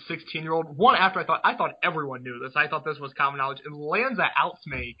me as a 16-year-old. One, after I thought everyone knew this. I thought this was common knowledge. And Lanza outs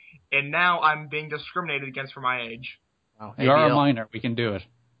me, and now I'm being discriminated against for my age. Oh, You are a minor. We can do it.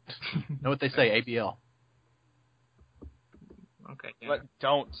 Know what they say, ABL. Okay. Yeah. But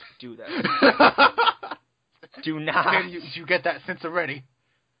don't do that. Do not. You get that sense already.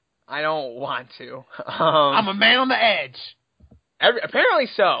 I don't want to. I'm a man on the edge. Apparently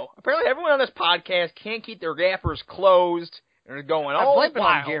so. Apparently everyone on this podcast can't keep their gappers closed and are going, I oh, blame it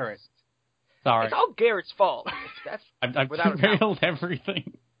wow. on Garrett. Sorry. It's all Garrett's fault. That's I've derailed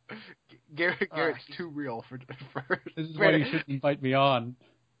everything. Garrett's too real for This is why you shouldn't invite me on.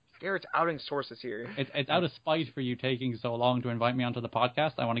 Garrett's outing sources here. It's out of spite for you taking so long to invite me onto the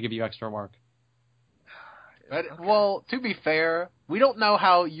podcast. I want to give you extra work. But, well, to be fair, we don't know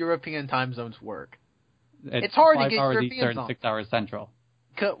how European time zones work. It's hard to 5 get hours Europeans Eastern, on. 6 hours Central.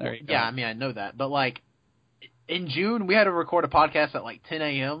 There you go. Yeah, I mean, I know that. But, like, in June, we had to record a podcast at, like, 10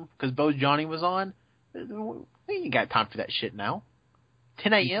 a.m. because Bo Johnny was on. We ain't got time for that shit now.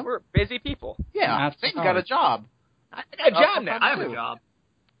 10 a.m.? We're busy people. Yeah, Satan's got a job. I got a job now. I have a job.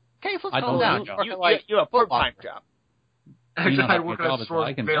 Okay, let's I calm don't down. know. You have a part-time job. Actually, I have work a at job a as store well.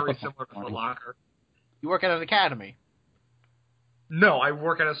 I can very justify similar to money. Foot Locker. You work at an academy. No, I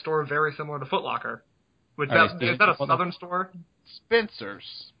work at a store very similar to Foot Locker. Is that a southern store?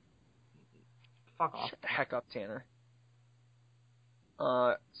 Spencer's. Fuck off. Shut the heck up, Tanner.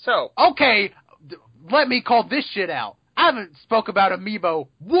 So. Okay, let me call this shit out. I haven't spoke about Amiibo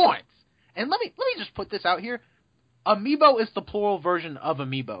once. And let me just put this out here. Amiibo is the plural version of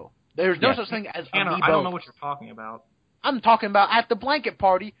Amiibo. There's no such thing as Tanner, Amiibo. I don't know what you're talking about. I'm talking about at the blanket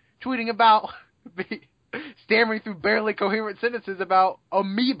party, tweeting about stammering through barely coherent sentences about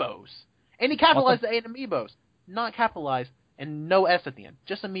Amiibos. And he capitalized the A in Amiibos. Not capitalized and no S at the end.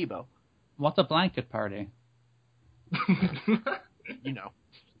 Just Amiibo. What's a blanket party? You know.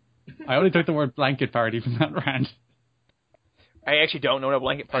 I only took the word blanket party from that rant. I actually don't know what a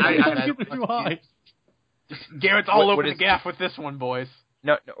blanket party is. Garrett's all over the gaff with this one, boys.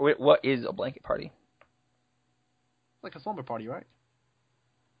 No, what is a blanket party? Like a slumber party, right?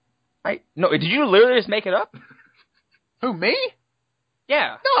 No, did you literally just make it up? Who, me?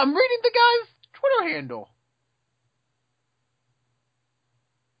 Yeah. No, I'm reading the guy's Twitter handle.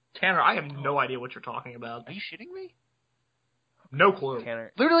 Tanner, I have no idea what you're talking about. Are you shitting me? No clue.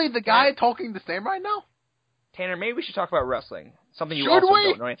 Tanner. Literally the guy talking the same right now? Tanner, maybe we should talk about wrestling. Something you Should also we?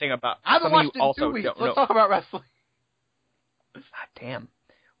 don't know anything about. I haven't Something watched you it in also 2 weeks. don't Let's know. talk about wrestling. God damn.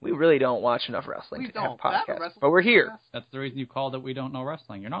 We really don't watch enough wrestling We to have don't. a podcast. But we're here. That's the reason you called it We Don't Know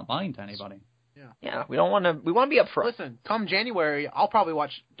Wrestling. You're not lying to anybody. Yeah, we don't want to. We want to be upfront. Listen, come January, I'll probably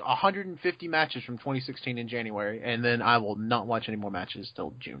watch 150 matches from 2016 in January, and then I will not watch any more matches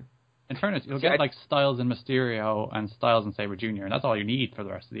till June. In fairness, you'll get like Styles and Mysterio and Styles and Sabre Jr., and that's all you need for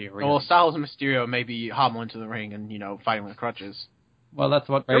the rest of the year. Really. Well, Styles and Mysterio may be hobbling to the ring and, fighting with crutches. Well, that's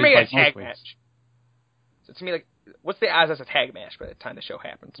what They're making a most tag weeks. match. So to me, like, what's the odds that's a tag match by the time the show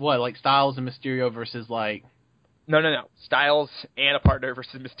happens? What, like Styles and Mysterio versus, like... No. Styles and a partner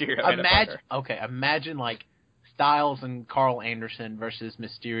versus Mysterio and a partner. Okay, imagine, like, Styles and Carl Anderson versus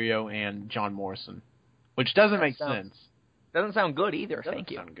Mysterio and John Morrison. Which doesn't make sense. Doesn't sound good either,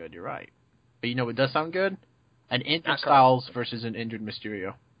 thank you. Doesn't sound good, you're right. But you know what does sound good? An injured Not Styles versus an injured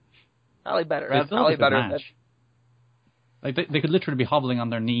Mysterio. Probably better. It's still Probably a good better. match. Like they could literally be hobbling on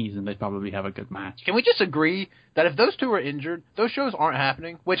their knees and they'd probably have a good match. Can we just agree that if those two are injured, those shows aren't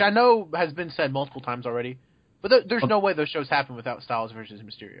happening? Which I know has been said multiple times already. But there's no way those shows happen without Styles versus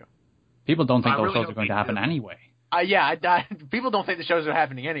Mysterio. People don't think I those really shows don't are going to think happen so. anyway. People don't think the shows are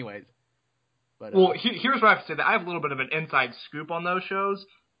happening anyways. But, Well, here's what I have to say. That I have a little bit of an inside scoop on those shows,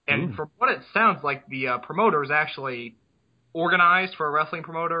 and from what it sounds like, the promoter is actually organized for a wrestling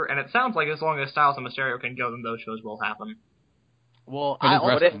promoter, and it sounds like as long as Styles and Mysterio can go, then those shows will happen. well, It is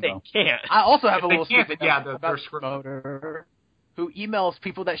What if they though. can't? I also have a If little they can't, scoop then yeah, about they're the screwed. promoter who emails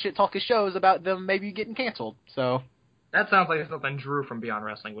people that shit talk his shows about them maybe getting canceled. So That sounds like something Drew from Beyond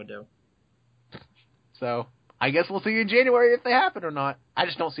Wrestling would do. I guess we'll see in January if they happen or not. I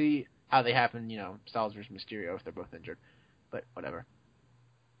just don't see how they happen, Styles versus Mysterio if they're both injured. But whatever.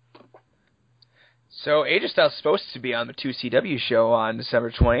 So AJ Styles is supposed to be on the 2CW show on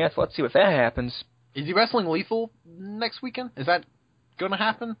December 20th. Let's see what that happens. Is he wrestling Lethal next weekend? Is that going to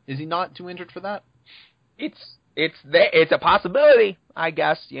happen? Is he not too injured for that? It's a possibility, I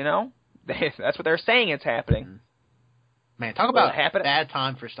guess. That's what they're saying. It's happening. Man, talk about a bad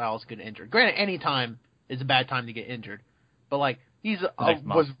time for Styles to get injured. Granted, any time is a bad time to get injured, but he's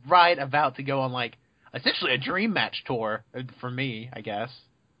was right about to go on essentially a dream match tour for me, I guess.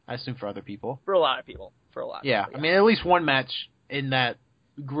 I assume for other people. For a lot of people. Yeah, I mean, at least one match in that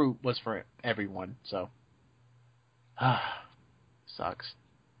group was for everyone, so. Sucks.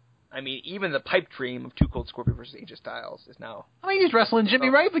 I mean, even the pipe dream of Too Cold Scorpio versus AJ Styles is now... I mean, he's wrestling Jimmy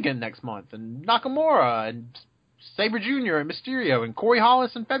Rave again next month, and Nakamura, and Sabre Jr., and Mysterio, and Corey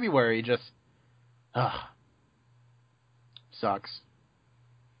Hollis in February. Just, sucks.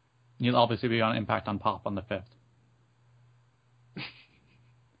 You'll obviously be on Impact on Pop on the 5th.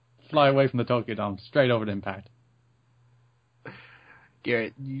 Fly away from the Tokyo Dome, straight over to Impact.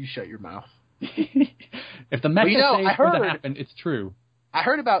 Garrett, you shut your mouth. If the Mecca say would happen, it's true. I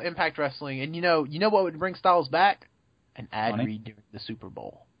heard about Impact Wrestling, and you know what would bring Styles back? An ad read during the Super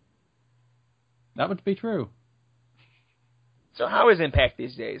Bowl. That would be true. So how is Impact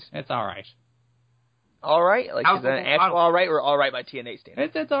these days? It's all right. All right? Is it an actual all right or all right by TNA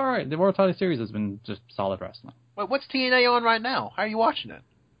standards? It's all right. The World Title Series has been just solid wrestling. Wait, what's TNA on right now? How are you watching it?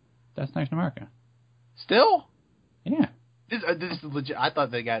 Destination America. Still? Yeah. This is legit. I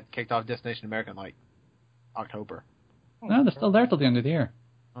thought they got kicked off Destination America in October. No, they're still there till the end of the year.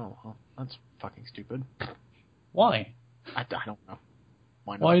 Oh, well, that's fucking stupid. Why? I don't know.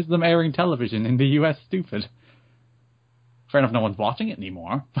 Why not? Why is them airing television in the U.S. stupid? Fair enough, no one's watching it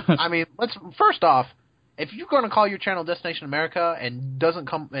anymore. I mean, first off, if you're going to call your channel Destination America and doesn't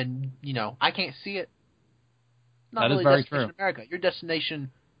come, and, I can't see it, not that really is very Destination true. America. Your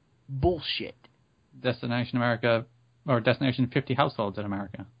Destination bullshit. Destination America, or Destination 50 households in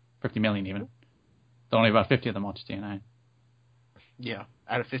America. 50 million even. There's only about 50 of them watch TNA. Yeah,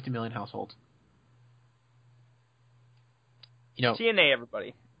 out of 50 million households. TNA,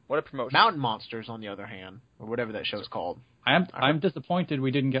 everybody. What a promotion. Mountain Monsters, on the other hand, or whatever that show's called. I'm disappointed we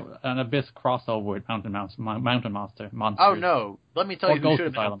didn't get an Abyss crossover with Mountain Monster. Oh, no. Let me tell you who should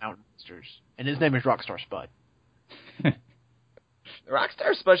have been Asylum. on Mountain Monsters. And his name is Rockstar Spud.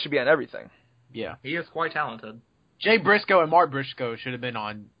 Rockstar Spud should be on everything. Yeah. He is quite talented. Jay Briscoe and Mark Briscoe should have been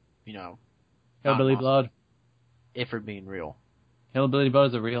on, Hillbilly Blood. If we're being real. Hillbilly Blood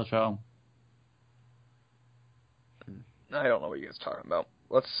is a real show. I don't know what you guys are talking about.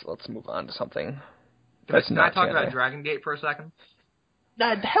 Let's move on to something. Can I talk about Dragon Gate for a second?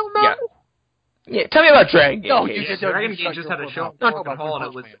 Hell no! Yeah, tell me about Dragon Gate. No, Dragon Gate just had a show in Cork and Hall, and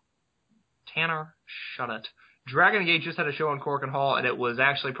it was... Tanner, shut it. Dragon Gate just had a show in Cork and Hall, and it was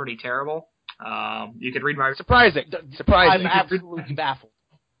actually pretty terrible. You could read my... Surprising. I'm absolutely baffled.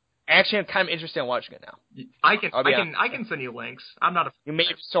 Actually, I'm kind of interested in watching it now. I can send you links. I'm not a... You may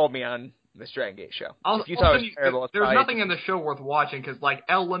have sold me on this Dragon Gate show. If you thought it was terrible, there's nothing in the show worth watching, because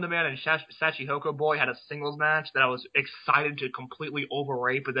El Lindaman and Shachihoko Boy had a singles match that I was excited to completely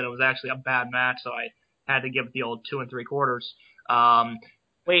overrate, but then it was actually a bad match, so I had to give it the old 2 3/4.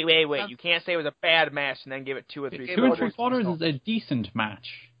 Wait. You can't say it was a bad match and then give it 2 3/4. 2 3/4 is a decent match.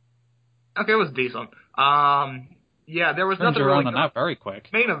 Okay, it was decent. Yeah, there was nothing really... on that very quick.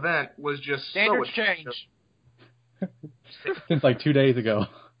 Main event was just Standards change. Since 2 days ago.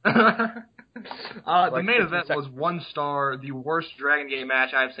 The main event was 1 star, the worst Dragon Gate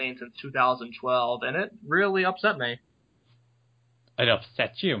match I've seen since 2012, and it really upset me. It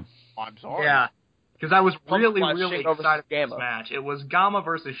upset you? I'm sorry. Yeah, because I was really Shingo excited for this match. It was Gama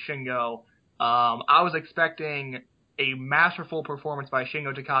versus Shingo. I was expecting a masterful performance by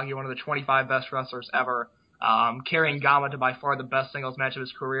Shingo Takagi, one of the 25 best wrestlers ever, carrying Gama to by far the best singles match of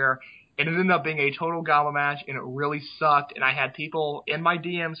his career. And it ended up being a total Gama match, and it really sucked. And I had people in my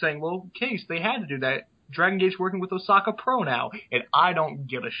DM saying, well, Case, they had to do that. Dragon Gate's working with Osaka Pro now. And I don't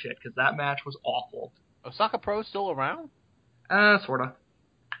give a shit, because that match was awful. Osaka Pro's still around? Sorta.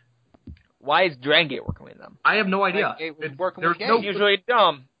 Why is Dragon Gate working with them? I have no idea. It's working with Seems really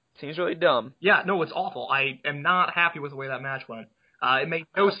dumb. Seems really dumb. Yeah, no, it's awful. I am not happy with the way that match went. It made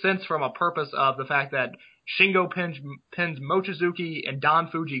no sense from a purpose of the fact that Shingo pins Mochizuki and Don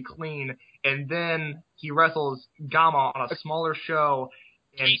Fuji clean, and then he wrestles Gama on a smaller show.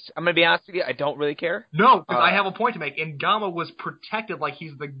 And I'm going to be honest with you, I don't really care. No, because I have a point to make. And Gama was protected like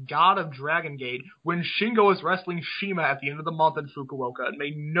he's the god of Dragon Gate when Shingo is wrestling Shima at the end of the month in Fukuoka. It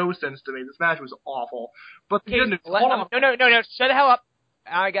made no sense to me. This match was awful. But No, shut the hell up.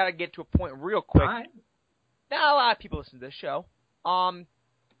 I gotta get to a point real quick. All right. Not a lot of people listen to this show.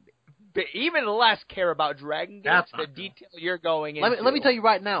 But even less care about Dragon Gate. That's the not detail you're going into. Let me tell you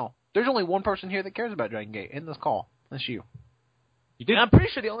right now. There's only one person here that cares about Dragon Gate in this call. That's you. And I'm pretty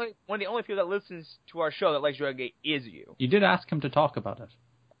sure one of the only people that listens to our show that likes Dragon Gate is you. You did ask him to talk about it.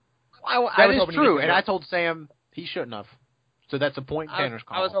 That is true, and I told Sam he shouldn't have. So that's a point in Tanner's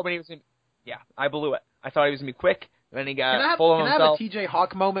call. I was hoping he was going to... Yeah, I blew it. I thought he was going to be quick, and then he got full of himself. Can I have a TJ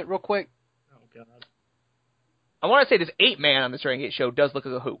Hawk moment real quick? Oh, God. I want to say this 8-man on the Dragon Gate show does look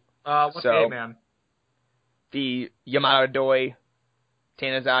like a hoop. What's the 8-man? The Yamato Doi,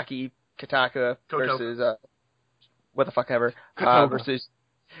 Tanizaki, Kataka Kotoka. versus... what the fuck ever. Versus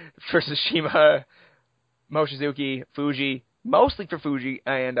Shima, Mochizuki, Fuji, mostly for Fuji,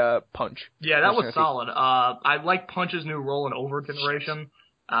 and Punch. Yeah, that was solid. I like Punch's new role in Over Generation.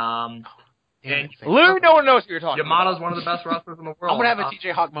 And literally no one knows what you're talking Yamato's about. one of the best wrestlers in the world. I'm going to have a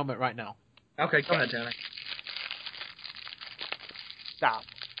TJ Hawk moment right now. Okay, go ahead, Tanner. Stop.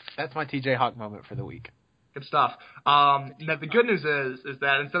 That's my TJ Hawk moment for the week. Good stuff. Now the good news is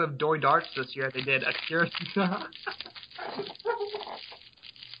that instead of Doi Darts this year, they did Akira.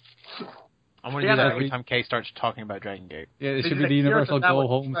 I'm going to do that every time Kay starts talking about Dragon Gate. Yeah, it should be the universal go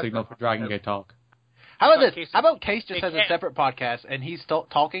home signal for Dragon Gate talk. How about this? How about Case just has a separate podcast and he's still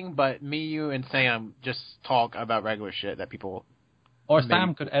talking, but me, you, and Sam just talk about regular shit that people. Or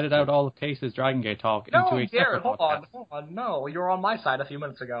Sam could edit out all of Case's Dragon Gate talk into a separate podcast. Hold on. No, you were on my side a few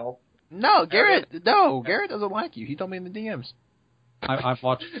minutes ago. No, Garrett. No, Garrett doesn't like you. He told me in the DMs. I've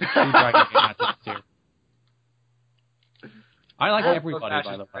watched 2 Dragon Gate matches this year. I like everybody,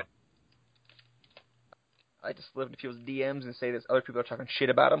 by the way. I just live in people's DMs and say that other people are talking shit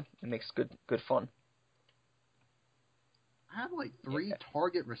about them. It makes good fun. I have like 3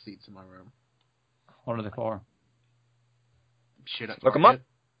 Target receipts in my room. What are they for? Shit at Target. Look them up.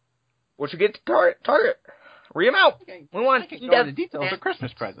 What you get to Target? Read them out. Okay. We want I can go into details of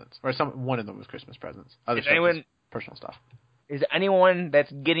Christmas presents. Or one of them was Christmas presents. Other stuff was personal stuff. Is there anyone that's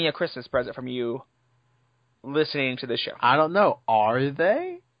getting a Christmas present from you listening to this show? I don't know. Are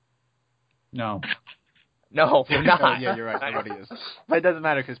they? No. No, we're not. Oh, yeah, you're right. Nobody is. But it doesn't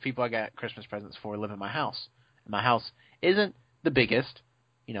matter because people I got Christmas presents for live in my house. And my house isn't the biggest,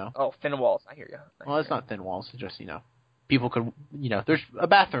 you know. Oh, thin walls. I hear you. Well, it's not thin walls. It's just, people could, there's a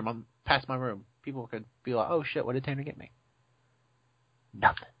bathroom past my room. People could be like, oh, shit, what did Tanner get me?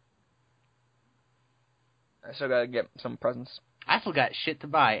 Nothing. I still gotta get some presents. I still got shit to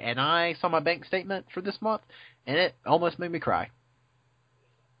buy. And I saw my bank statement for this month, and it almost made me cry.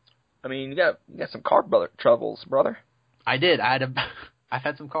 I mean, you got some car troubles, brother. I did. I've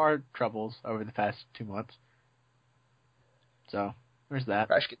had some car troubles over the past 2 months. So, there's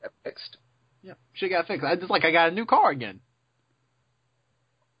that. I should get that fixed. Yeah, should got fixed. I got a new car again.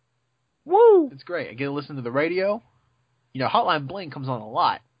 Woo! It's great. I get to listen to the radio. Hotline Bling comes on a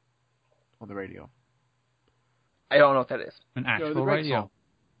lot on the radio. I don't know what that is. An actual radio. Song.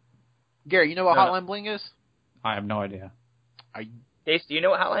 Gary, you know what Hotline Bling is? I have no idea. Ace, do you know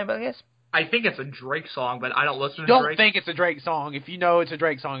what Hotline Bling is? I think it's a Drake song, but I don't listen to Don't Drake. Don't think it's a Drake song. If you know it's a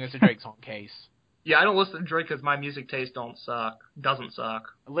Drake song, it's a Drake song, Case. Yeah, I don't listen to Drake because my music taste doesn't suck.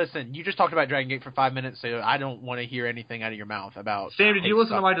 Listen, you just talked about Dragon Gate for 5 minutes, so I don't want to hear anything out of your mouth about... Sam, did you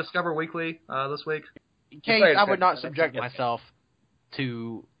listen to my Discover Weekly this week? Case, I would not subject myself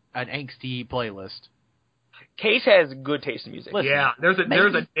to an angsty playlist. Case has good taste in music. Listen, yeah, there's a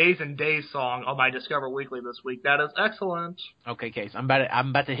Days and Days song on my Discover Weekly this week. That is excellent. Okay, Case, I'm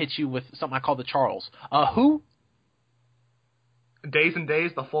about to hit you with something I call the Charles. Who? Days and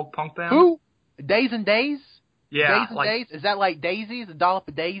Days, the folk punk band. Who? Days and Days? Yeah. Days and Days? Is that like daisies? A dollop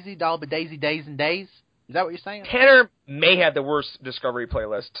of daisy, days and days? Is that what you're saying? Tanner may have the worst Discovery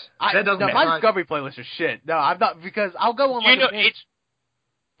playlist. That doesn't matter. My Discovery playlist is shit. No, I'm not, because I'll go on like a binge.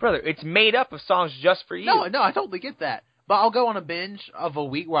 Brother, it's made up of songs just for you. No, I totally get that. But I'll go on a binge of a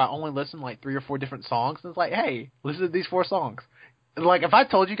week where I only listen to like 3 or 4 different songs, and it's like, hey, listen to these 4 songs. Like, if I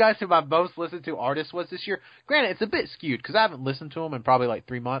told you guys who my most listened to artist was this year, granted, it's a bit skewed, because I haven't listened to them in probably like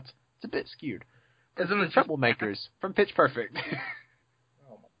 3 months. It's a bit skewed. Isn't it Troublemakers from Pitch Perfect.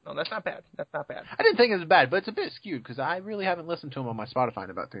 No, that's not bad. That's not bad. I didn't think it was bad, but it's a bit skewed, because I really haven't listened to them on my Spotify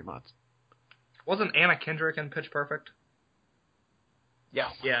in about 3 months. Wasn't Anna Kendrick in Pitch Perfect? Yeah.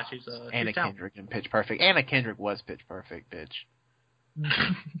 Yeah, she's Anna Kendrick in Pitch Perfect. Anna Kendrick was Pitch Perfect, bitch.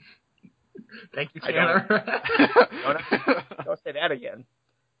 Thank you, Tanner. Don't say that again.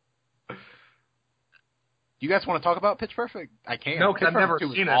 You guys want to talk about Pitch Perfect? I can. No, because I've never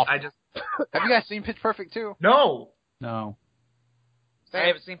seen it. Have you guys seen Pitch Perfect 2? No. No. I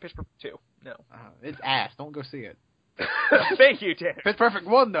haven't seen Pitch Perfect 2. No. It's ass. Don't go see it. Thank you, Tanner. Pitch Perfect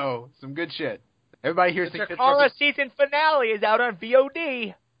 1, though, some good shit. Everybody here The thinks Pitch Chikara Perfect... season finale is out on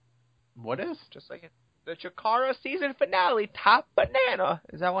VOD. What is? Just like it. The Chikara season finale, Top Banana,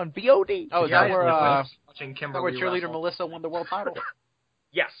 is out on VOD. Oh, is Yeah, that where, watching is that Kimberly where cheerleader wrestle. Melissa won the world title?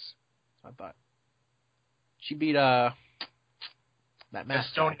 Yes. I thought. She beat, that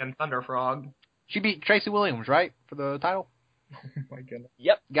mask guy. Estonian Thunder Frog. She beat Tracy Williams, right? For the title? Oh my goodness.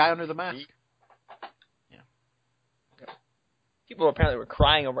 Yep. Guy under the mask. People apparently were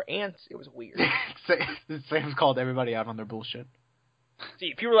crying over ants. It was weird. Sam's called everybody out on their bullshit.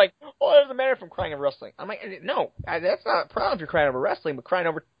 See, people were like, "Oh, it doesn't matter if I'm crying over wrestling." I'm like, "No, that's not a problem if you're crying over wrestling, but crying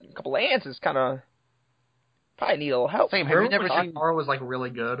over a couple of ants is kind of probably need a little help." Sam, have you never when seen... Chikara was like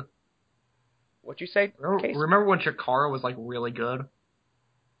really good? What you say? Case? Remember when Chikara was like really good?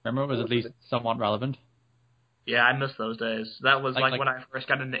 Remember, it was at least somewhat relevant. Yeah, I miss those days. That was Like- when I first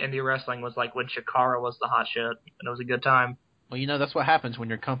got into indie wrestling. Was like when Chikara was the hot shit, and it was a good time. Well, you know, that's what happens when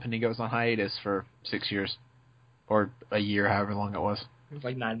your company goes on hiatus for 6 years. Or a year, however long it was. It was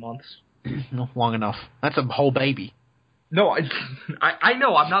like 9 months. No, long enough. That's a whole baby. No, I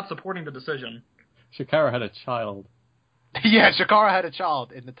know. I'm not supporting the decision. Chikara had a child. Yeah, Chikara had a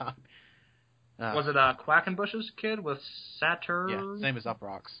child in the time. Was it Quackenbush's kid with Saturn? Yeah, same as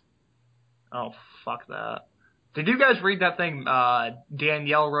Uprocks. Oh, fuck that. Did you guys read that thing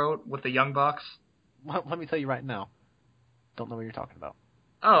Danielle wrote with the Young Bucks? Well, let me tell you right now. Don't know what you're talking about.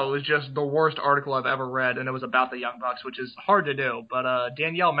 Oh, it was just the worst article I've ever read, and it was about the Young Bucks, which is hard to do. But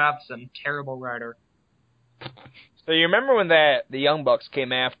Danielle Matheson, terrible writer. So you remember when the Young Bucks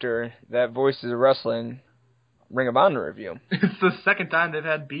came after that Voices of Wrestling Ring of Honor review? It's the second time they've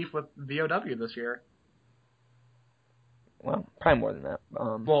had beef with VOW this year. Well, probably more than that.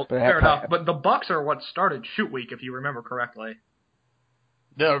 Well, but fair enough. But the Bucks are what started Shoot Week, if you remember correctly.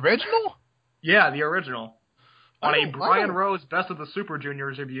 The original? Yeah, the original. On a I Brian don't- Rose Best of the Super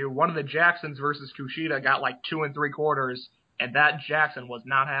Juniors review, one of the Jacksons versus Kushida got like 2 3/4, and that Jackson was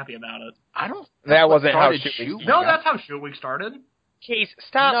not happy about it. I don't... That wasn't how started Shoot Week No, Week. that's how Shoot Week started. Case,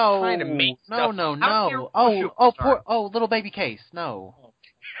 stop No, trying to make no, stuff. no, How did your no. Shoot Oh, start? little baby Case. No.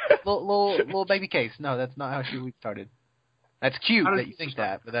 little baby Case. No, that's not how Shoot Week started. That's cute How did that you Shoot think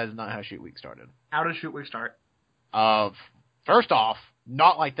start? that, but that is not how Shoot Week started. How did Shoot Week start? First off,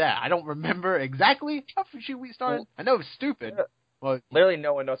 not like that. I don't remember exactly how Shoot Week started. I know it was stupid. Well, Literally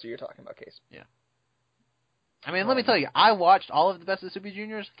no one knows what you're talking about, Case. I mean, let me tell you, I watched all of the Best of Super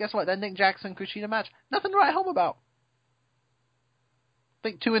Juniors. Guess what? That Nick Jackson Kushida match, nothing to write home about. I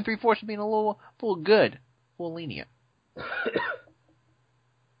think 2 3/4 being a little good, a little lenient.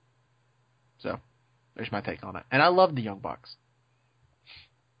 So, there's my take on it. And I love the Young Bucks.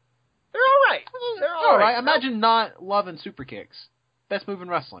 They're all right. They're all right. Imagine not loving super kicks. Best move in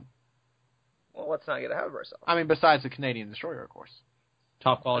wrestling. Well, let's not get ahead of ourselves. I mean, besides the Canadian Destroyer, of course.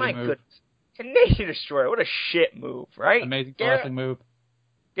 Top quality My move. goodness. Canadian Destroyer, what a shit move, right? Amazing Garrett, wrestling move.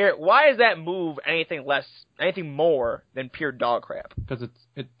 Garrett, why is that move anything more than pure dog crap? Because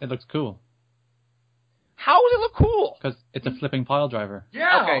it looks cool. How does it look cool? Because it's a flipping pile driver.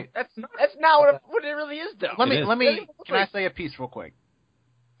 Yeah. Okay. That's not what it really is, though. Let It is. me. Can I say a piece real quick?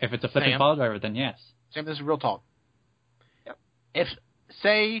 If it's a flipping Sam? pile driver, then yes. Sam, this is real talk. Yep. If,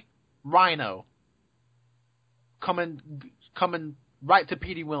 say, Rhino coming right to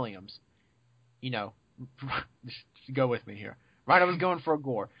Petey Williams, go with me here. Rhino was going for a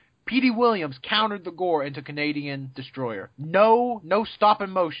gore. Petey Williams countered the gore into Canadian Destroyer. No stop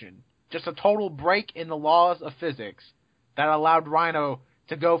and motion. Just a total break in the laws of physics that allowed Rhino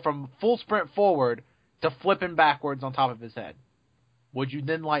to go from full sprint forward to flipping backwards on top of his head. Would you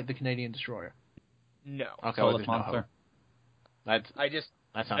then like the Canadian Destroyer? No. Okay, well, Soulless there's no monster. hope. That's I just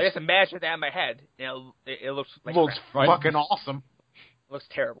that sounds imagine that in my head. It looks like looks crap. Right. fucking awesome. It looks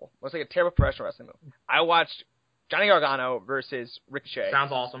terrible. It looks like a terrible professional wrestling move. I watched Johnny Gargano versus Ricochet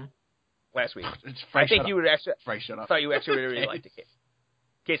Sounds awesome. last week. It's I think you would actually. Frey, shut I up. thought you actually really liked it.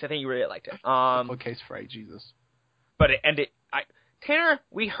 Case, I think you really liked it. Case Frey, Jesus. But it ended. Tanner,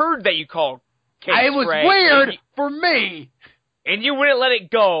 we heard that you called Case It was Frey, weird for me. and you wouldn't let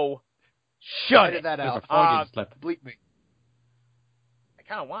it go. Shut Edit it. that There's a out. Freudian slip. Bleep me. I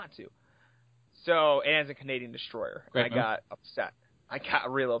kind of want to. So it ends a Canadian Destroyer. Great I move. got upset. I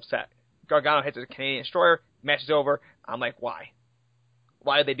got real upset. Gargano hits a Canadian Destroyer. Match is over. I'm like, why?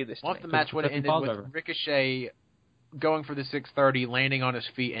 Why did they do this to What me? if the match would have Flipping ended pile with driver. Ricochet going for the 630, landing on his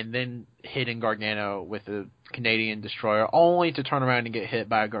feet, and then hitting Gargano with the Canadian Destroyer, only to turn around and get hit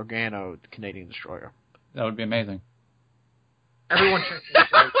by a Gargano Canadian Destroyer? That would be amazing. Everyone check this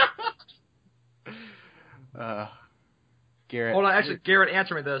out. Garrett. Hold on, actually, Garrett,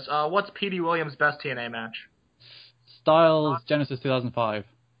 answer me this. What's Petey Williams' best TNA match? Styles, Genesis 2005.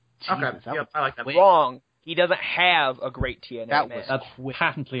 Okay, Jesus, that yep, was I like that. quick. Wrong. He doesn't have a great TNA That match. was That's quick.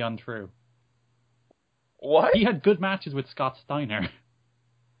 patently untrue. What? He had good matches with Scott Steiner.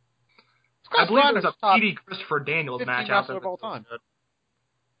 I believe there's a top P.D. Christopher Daniels 15 match out there. wrestler of all time.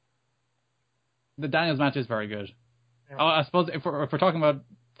 The Daniels match is very good. Yeah. Oh, I suppose if we're talking about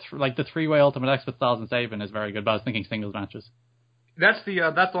like the three-way Ultimate X with Styles and Sabin is very good, but I was thinking singles matches. That's the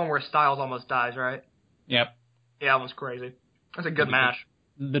one where Styles almost dies, right? Yep. Yeah, that one's crazy. That's a good match.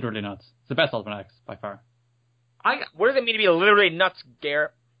 Literally nuts. It's the best Ultimate X by far. What does it mean to be literally nuts,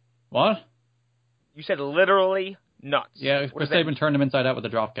 Garrett? What? You said literally nuts. Yeah, What Chris does that Sabin turned him inside out with a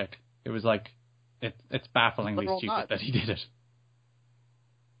dropkick. It was like, it's bafflingly Literal stupid nuts. that he did it.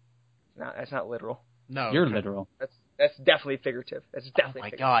 No, that's not literal. No. You're literal. That's definitely figurative. That's Oh definitely my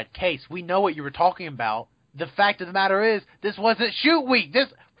figurative. God, Case, we know what you were talking about. The fact of the matter is, this wasn't shoot week. This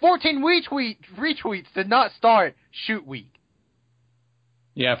 14 retweets did not start shoot week.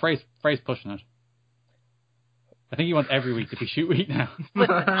 Yeah, Frey's pushing it. I think he wants every week to be shoot week now.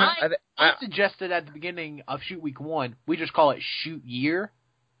 Listen, I I suggested at the beginning of shoot week 1, we just call it shoot year.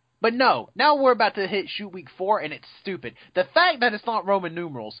 But no, now we're about to hit shoot week 4, and it's stupid. The fact that it's not Roman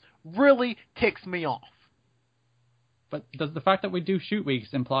numerals really ticks me off. But does the fact that we do shoot weeks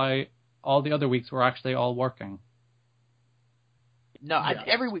imply all the other weeks we're actually all working? No, Yeah.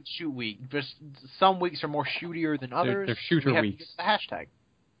 every week's shoot week. Just some weeks are more shootier than others. They're shooter we have weeks. To use the hashtag.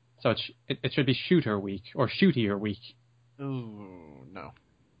 So it should be shooter week or shootier week. Ooh, no.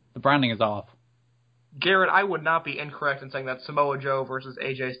 The branding is off. Garrett, I would not be incorrect in saying that Samoa Joe versus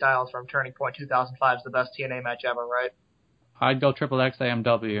AJ Styles from Turning Point 2005 is the best TNA match ever, right? I'd go triple X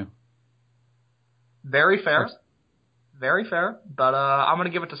AMW. Very fair. Very fair. But I'm going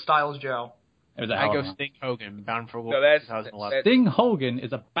to give it to Styles Joe. It was a I hell of go a match. Sting Hogan, Bound for Glory No, that's 2011. Sting Hogan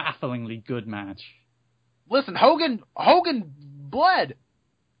is a bafflingly good match. Listen, Hogan bled.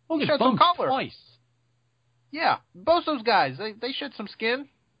 Hogan showed some bumped color. twice. Yeah, both those guys, they shed some skin.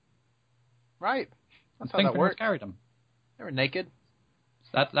 Right? That's how Sting that pretty much worked. carried him. They were naked.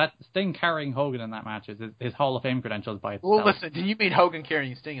 That Sting carrying Hogan in that match is his Hall of Fame credentials by itself. Well, listen, do you mean Hogan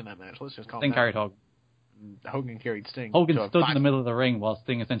carrying Sting in that match? Let's just call Sting it carried Hogan. Hogan carried Sting. Hogan to a stood in five- the middle of the ring while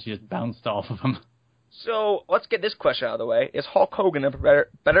Sting essentially just bounced off of him. So let's get this question out of the way: is Hulk Hogan a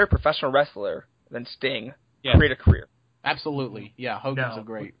better professional wrestler than Sting? Yes. Create a career. Absolutely. Yeah, Hogan's No. a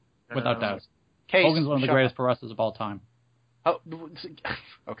great. Without doubt. Case, Hogan's one of the shut greatest up. pro wrestlers of all time. Oh,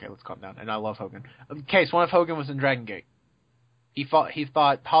 okay, let's calm down. And I love Hogan. Case, what if Hogan was in Dragon Gate? He fought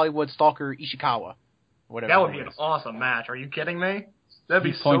Hollywood stalker Ishikawa. Whatever. That would his be name an is. awesome match. Are you kidding me? That'd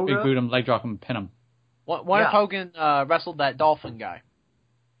be He'd point, so big good. boot him, leg drop him, pin him. What Yeah. if Hogan wrestled that dolphin guy?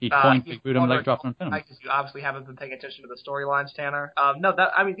 He'd point, He's big boot him, leg drop him, and pin him. I guess you obviously haven't been paying attention to the storylines, Tanner. No,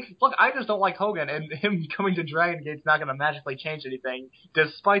 look, I just don't like Hogan, and him coming to Dragon Gate's not going to magically change anything,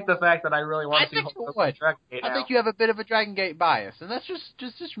 despite the fact that I really want I to see think Hulk you Hogan would. in Dragon Gate I now. think you have a bit of a Dragon Gate bias, and that's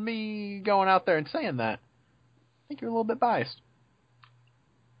just me going out there and saying that. I think you're a little bit biased.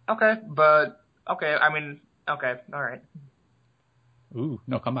 Okay, okay, all right. Ooh,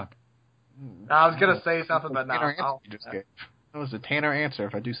 no comeback. I was gonna say something, but no. Tanner answer you just gave. That was a Tanner answer,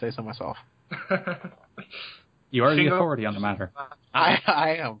 if I do say so myself. You are the Shingo? authority on the matter.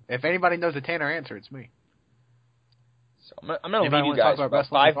 I am. If anybody knows a Tanner answer, it's me. So I'm gonna Anybody leave you wanna talk guys about for about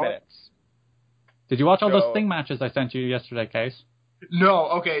wrestling 5 before? minutes. Did you watch all So- those Sting matches I sent you yesterday, Case? No,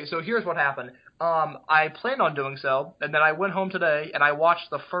 okay, so here's what happened. I planned on doing so, and then I went home today, and I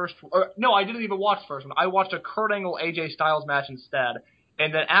watched the first... no, I didn't even watch the first one. I watched a Kurt Angle AJ Styles match instead,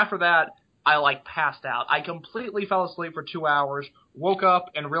 and then after that, I, passed out. I completely fell asleep for 2 hours, woke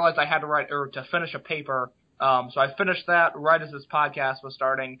up, and realized I had to finish a paper, so I finished that right as this podcast was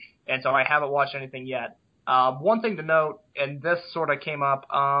starting, and so I haven't watched anything yet. One thing to note, and this sort of came up,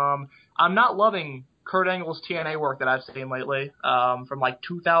 I'm not loving Kurt Angle's TNA work that I've seen lately, from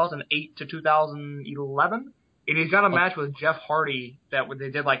 2008 to 2011. And he's got a match with Jeff Hardy that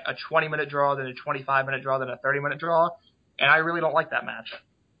they did a 20-minute draw, then a 25-minute draw, then a 30-minute draw, and I really don't like that match.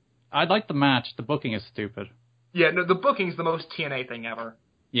 I like the match. The booking is stupid. Yeah, no, the booking's the most TNA thing ever.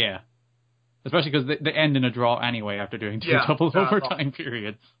 Yeah. Especially because they end in a draw anyway after doing two Yeah, double not at all. overtime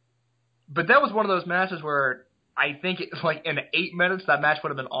periods. But that was one of those matches where I think in 8 minutes that match would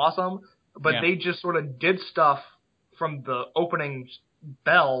have been awesome, but Yeah. they just sort of did stuff from the opening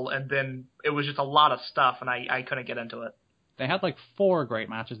bell, and then it was just a lot of stuff, and I couldn't get into it. They had 4 great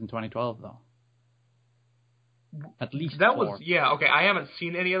matches in 2012, though. At least That 4. was, yeah, okay, I haven't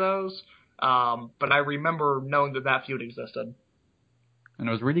seen any of those, but I remember knowing that feud existed. And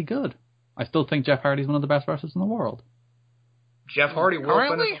it was really good. I still think Jeff Hardy's one of the best wrestlers in the world. Jeff Hardy will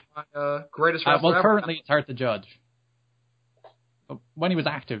Currently? finish my greatest wrestler Well, ever. currently it's hard to judge. when he was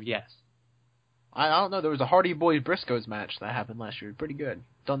active, yes. I don't know. There was a Hardy Boys Briscoes match that happened last year. Pretty good.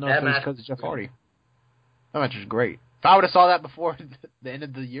 Don't know if it was because of Jeff Hardy. That match was great. If I would have saw that before the end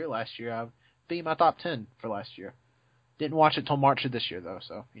of the year last year, I would be in my top 10 for last year. Didn't watch it till March of this year, though,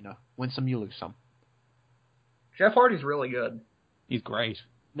 so, win some, you lose some. Jeff Hardy's really good. He's great.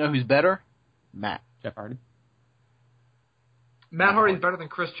 You know who's better? Matt. Jeff Hardy. Matt Hardy's better than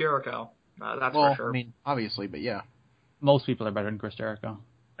Chris Jericho. That's for sure. I mean, obviously, but yeah. Most people are better than Chris Jericho.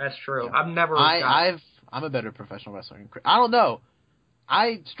 That's true. Yeah. I've never. I'm a better professional wrestler than Chris. I don't know.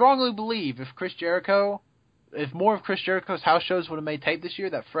 I strongly believe if more of Chris Jericho's house shows would have made tape this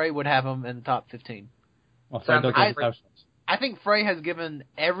year, that Frey would have him in the top 15. Well, Frey does his house shows. I think Frey has given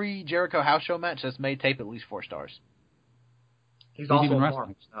every Jericho house show match that's made tape at least 4 stars. He's also a mark.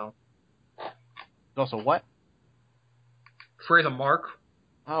 So. He's also what? Frey's a mark.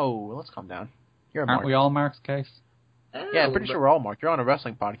 Oh, let's calm down. You're a mark. Aren't we all Mark's case? Yeah, I'm pretty sure we're all Mark. You're on a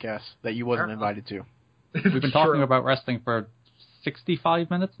wrestling podcast that you wasn't invited to. We've been talking about wrestling for 65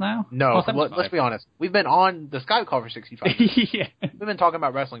 minutes now? No, let's be honest. We've been on the Skype call for 65 minutes. Yeah. We've been talking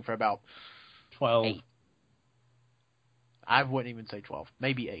about wrestling for about 12. 8. I wouldn't even say 12.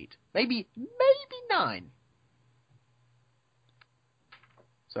 Maybe 8. Maybe 9.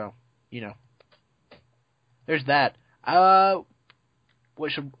 So, there's that.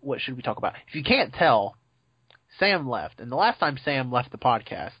 What should we talk about? If you can't tell, Sam left, and the last time Sam left the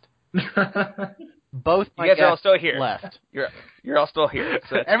podcast, both my guys are all still here. Left. You're all still here.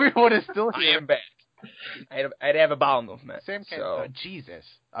 So everyone is still here. I am back. I'd have a bowel movement. Sam can't. So. Jesus,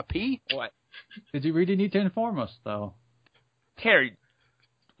 a pee? What? Did you really need to inform us, though? Tanner,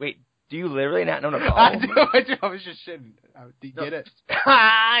 wait. Do you literally not know the bowel I do. I was just shitting. Did you get it?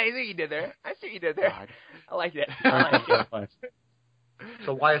 I see what you did there. God. I like that.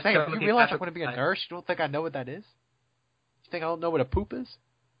 So why is you realize I'm going to be a nurse? You don't think I know what that is? You think I don't know what a poop is?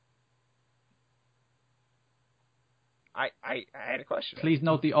 I had a question. Please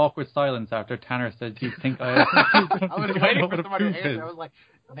note the awkward silence after Tanner said, "Do you think I?" I was waiting for somebody to answer. I was like,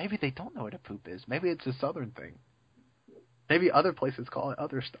 maybe they don't know what a poop is. Maybe it's a Southern thing. Maybe other places call it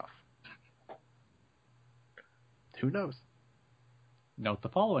other stuff. Who knows? Note the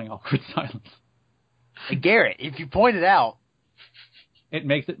following awkward silence. Hey, Garrett, if you point it out, it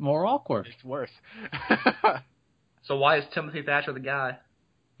makes it more awkward. It's worse. So why is Timothy Thatcher the guy?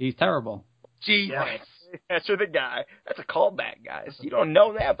 He's terrible. Jesus. Yeah. Thatcher the guy. That's a callback, guys. You don't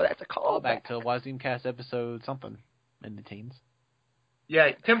know that, but that's a callback. To Wazimcast episode something in the teens.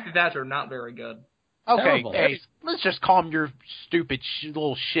 Yeah, Timothy Thatcher, not very good. Okay, hey, let's just calm your stupid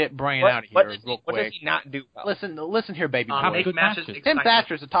little shit brain out of here real quick. What does he not do well? Listen here, baby. Make matches Tim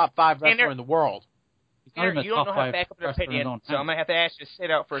Thatcher's a top 5 wrestler in the world. You don't know how to back up an opinion, so I'm going to have to ask you to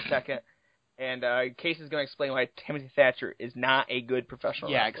sit out for a second. And Case is going to explain why Timothy Thatcher is not a good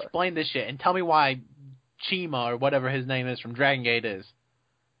professional wrestler. Yeah, explain this shit, and tell me why Chima, or whatever his name is from Dragon Gate is.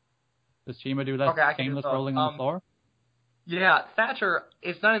 Does Chima do that shameless rolling on the floor? Yeah, Thatcher,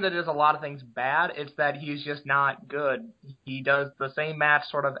 it's not that he does a lot of things bad, it's that he's just not good. He does the same match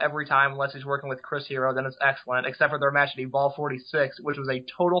sort of every time unless he's working with Chris Hero, then it's excellent, except for their match at Evolve 46, which was a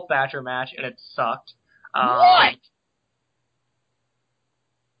total Thatcher match, and it sucked. What?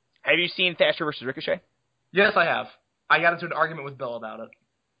 Have you seen Thatcher versus Ricochet? Yes, I have. I got into an argument with Bill about it.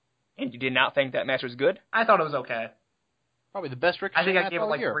 And you did not think that match was good? I thought it was okay. Probably the best Ricochet I think match I gave it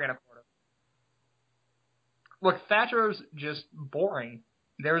like 3 1/4. Look, Thatcher's just boring.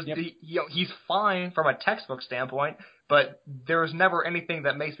 He's fine from a textbook standpoint, but there's never anything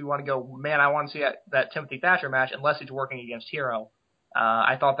that makes me want to go, man, I want to see that Timothy Thatcher match unless he's working against Hero.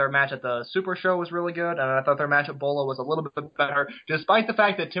 I thought their match at the Super Show was really good, and I thought their match at Bola was a little bit better, despite the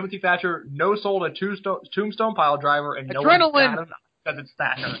fact that Timothy Thatcher no-sold a tombstone pile driver and no one's mad enough because it's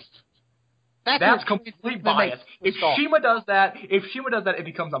Thatcher. That's complete bias. If Shima does that, it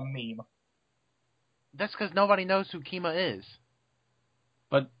becomes a meme. That's because nobody knows who Kima is.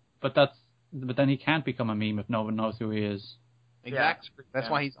 But then he can't become a meme if no one knows who he is. Exactly. Yeah, that's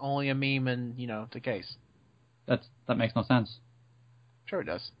why he's only a meme in, the case. That makes no sense. Sure it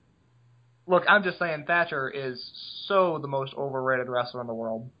does. Look, I'm just saying Thatcher is so the most overrated wrestler in the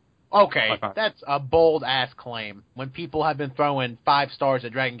world. Okay, that's a bold-ass claim. When people have been throwing 5 stars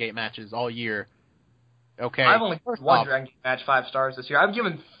at Dragon Gate matches all year. Okay. I've only given one Dragon Gate match 5 stars this year. I've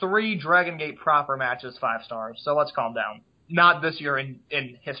given 3 Dragon Gate proper matches 5 stars, so let's calm down. Not this year in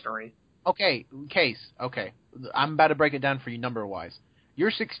history. Okay, Case. Okay. I'm about to break it down for you number-wise.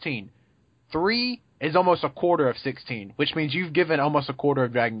 You're 16. 3 is almost a quarter of 16, which means you've given almost a quarter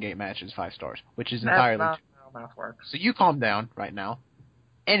of Dragon Gate matches 5 stars, which is entirely true. That's not how math works. So you calm down right now.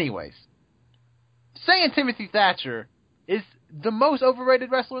 Anyways, saying Timothy Thatcher is the most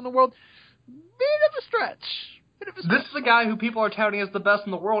overrated wrestler in the world, bit of a stretch. This is a guy who people are touting as the best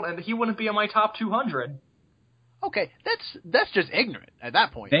in the world, and he wouldn't be in my top 200. Okay, that's just ignorant at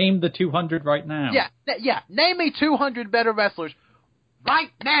that point. Name the 200 right now. Yeah. Name me 200 better wrestlers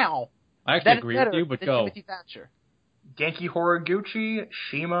right now. I actually agree with you, but than go. Timothy Thatcher. Genki Horiguchi,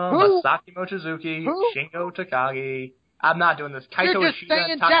 Shima, Who? Masaki Mochizuki, Who? Shingo Takagi. I'm not doing this. Kaito You're just Ishida,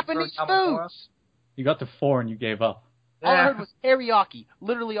 saying Tatsuro Japanese Yamamoto. foods. You got to 4 and you gave up. All I heard was teriyaki.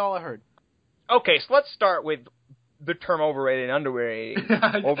 Literally all I heard. Okay, so let's start with the term overrated and underrated.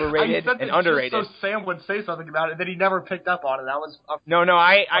 Overrated and underrated. Just so Sam would say something about it, and then he never picked up on it. That was No,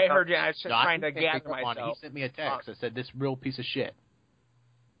 I heard you. I was just No, trying to I didn't gather pick up on it. myself. He sent me a text that said, this real piece of shit.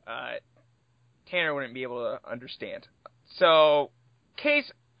 Tanner wouldn't be able to understand. So, Case,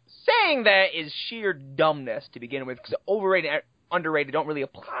 saying that is sheer dumbness to begin with, because overrated and underrated don't really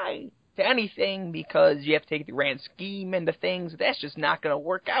apply to anything, because you have to take the grand scheme into things. That's just not going to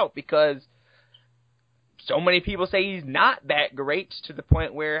work out, because so many people say he's not that great, to the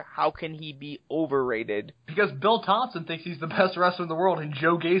point where how can he be overrated? because Bill Thompson thinks he's the best wrestler in the world, and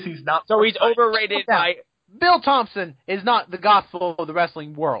Joe Gacy's not. So he's overrated by... Bill Thompson is not the gospel of the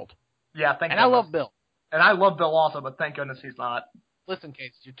wrestling world. Yeah, thank And goodness. I love Bill. And I love Bill also, but thank goodness he's not. Listen,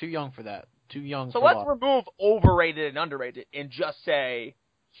 Case, you're too young for that. Too young So for let's love. remove overrated and underrated and just say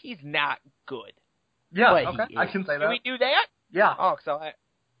he's not good. Yeah, But okay, he I is. can say Can that. we do that? Yeah. Oh,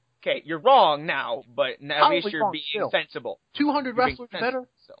 okay, you're wrong now, but at Probably least you're wrong being still. sensible. 200 You're being wrestlers sensible, better?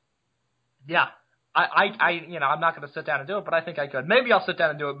 so. Yeah. I'm not going to sit down and do it, but I think I could. Maybe I'll sit down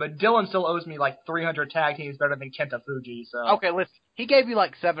and do it, but Dylan still owes me like 300 tag teams better than Kenta Fuji, so. Okay, listen. He gave you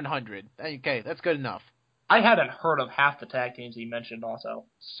like 700. Okay, that's good enough. I hadn't heard of half the tag teams he mentioned also.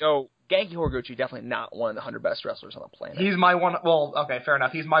 So, Genki Horiguchi definitely not one of the 100 best wrestlers on the planet. He's my one, well, okay, fair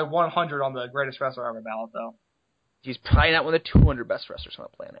enough. He's my 100 on the greatest wrestler ever ballot, though. He's probably not one of the 200 best wrestlers on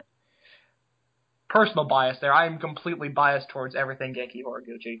the planet. Personal bias there. I am completely biased towards everything Genki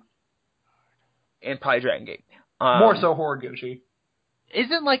Horiguchi. And probably Dragon Gate. More so Horiguchi.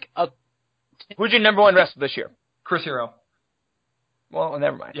 Isn't like a... Who's your number one wrestler this year? Chris Hero. Well,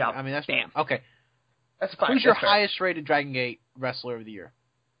 never mind. Yeah. I mean, that's... Damn. Okay. That's fine. Who's your That's fair. highest rated Dragon Gate wrestler of the year?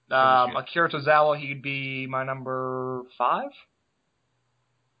 Akira Tozawa, he'd be my number 5?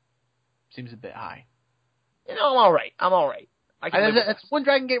 Seems a bit high. You know, I'm all right. I can live with That's one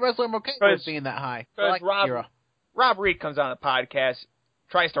Dragon Gate wrestler I'm okay with being that high. I like Akira. Rob Reed comes on the podcast,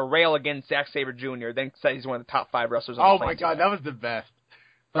 tries to rail against Zack Sabre Jr., then says he's one of the top 5 wrestlers on the Oh planet. my god, that was the best.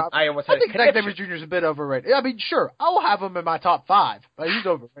 I almost I had think a Zack conniption. Sabre Jr. is a bit overrated. I mean, sure, I'll have him in my top 5, but he's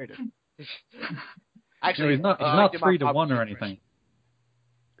overrated. Actually, He's not I liked him 3 to on 1 or top anything.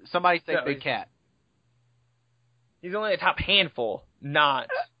 Somebody say No, Big Cat. He's only a top handful, not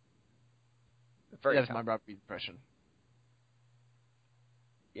very That's top. my Rob Reed impression.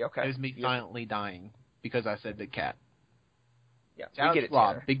 Yeah, okay. It was me silently dying because I said Big Cat. Yeah, Shout out we get to it,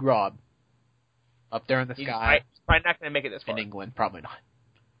 Rob, Tanner. Big Rob, up there in the He's sky probably not going to make it this far. in England. Probably not.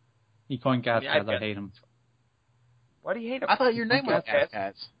 He coined Gas Yeah, Cats. I hate him. Why do you hate him? I thought your name was Gas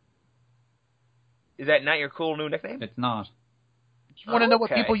Cats. Is that not your cool new nickname? It's not. You want to know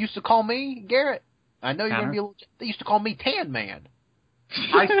what Okay. people used to call me, Garrett? I know you're going to Tanner? be a little... They used to call me Tan Man.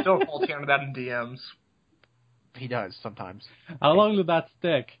 I still call Tanner that in DMs. He does, sometimes. How long did that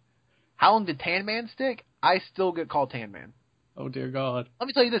stick? How long did Tan Man stick? I still get called Tan Man. Oh, dear God. Let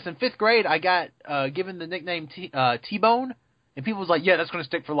me tell you this. In 5th grade, I got given the nickname T-Bone, and people was like, yeah, that's going to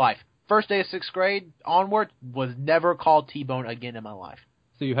stick for life. First day of 6th grade onward, was never called T-Bone again in my life.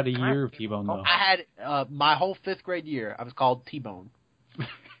 So you had a year of T-Bone, though. I had my whole 5th grade year, I was called T-Bone.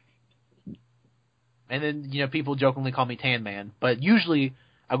 And then, people jokingly call me Tan Man. But usually,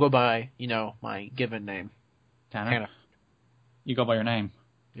 I go by, my given name. Tanner? You go by your name.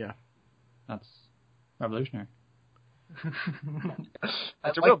 Yeah. That's revolutionary.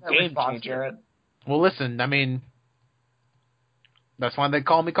 That's a I real like that game response, changer. Garrett. Well, listen, I mean, that's why they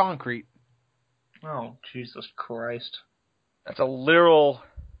call me Concrete. Oh, Jesus Christ. That's a literal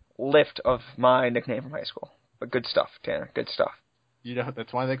lift of my nickname from high school. But good stuff, Tanner. Good stuff.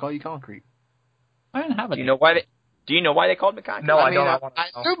 That's why they call you Concrete. I didn't have it. Do you know why they called me Concrete? No, I mean, don't. I want to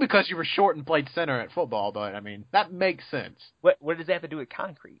know. assume because you were short and played center at football, but, I mean, that makes sense. What does that have to do with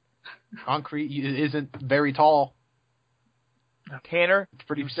concrete? Concrete isn't very tall. Tanner, It's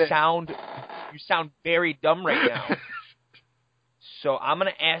pretty you thick. sound very dumb right now. So I'm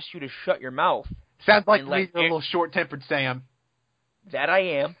gonna ask you to shut your mouth. Sounds like And me, let you're a little short-tempered Sam. That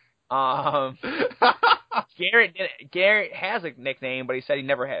I am. Garrett has a nickname, but he said he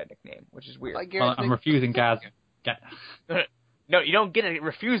never had a nickname, which is weird. Like Well, Garrett's I'm nick- refusing Gaz. No, you don't get a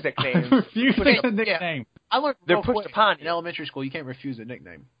refused nickname. I'm refusing Okay, a nickname. I learned They're real pushed quick upon in you. elementary school. You can't refuse a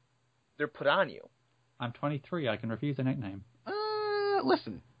nickname. They're put on you. I'm 23. I can refuse a nickname.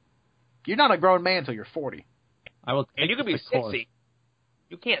 Listen, you're not a grown man until you're 40. I will. And you can be the course. 60.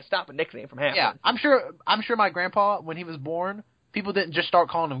 You can't stop a nickname from happening. Yeah, I'm sure my grandpa, when he was born, people didn't just start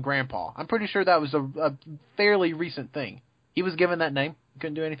calling him Grandpa. I'm pretty sure that was a fairly recent thing. He was given that name.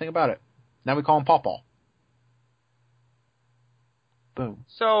 Couldn't do anything about it. Now we call him Pawpaw. Boom.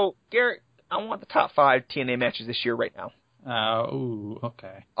 So, Garrett, I want the top 5 TNA matches this year right now.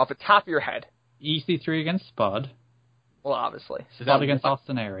 Okay. Off the top of your head. EC3 against Spud. Well, obviously. Spud against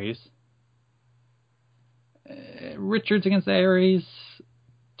Austin Aries. Richards against Aries.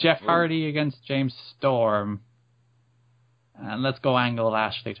 Jeff Hardy against James Storm. And let's go Angle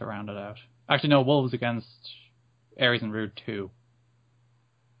Lashley to round it out. Actually, no, Wolves against Aries and Rude 2.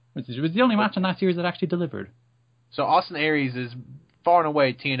 Which was the only match in that series that actually delivered. So Austin Aries is far and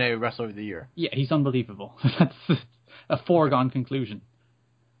away TNA Wrestler of the Year. Yeah, he's unbelievable. That's a foregone conclusion.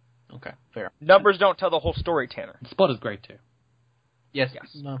 Okay, fair. Numbers don't tell the whole story, Tanner. Spud is great too. Yes.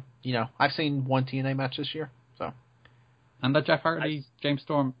 No, I've seen one TNA match this year, so. And that Jeff Hardy James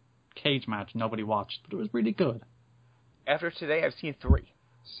Storm cage match nobody watched, but it was really good. After today, I've seen 3.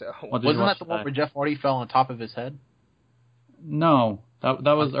 So Wasn't that the one where Jeff Hardy fell on top of his head? No, that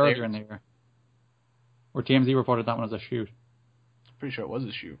was earlier in the year. Where TMZ reported that one as a shoot. Pretty sure it was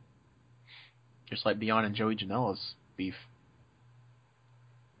a shoot. Just like Beyond and Joey Janela's beef.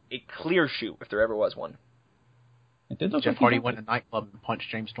 a clear shoot if there ever was one. It did look Jeff like Hardy went to a nightclub and punched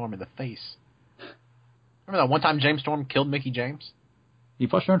James Storm in the face. Remember that one time James Storm killed Mickey James? He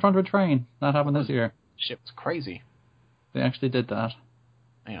pushed her in front of a train. That happened this year. Shit was crazy. They actually did that.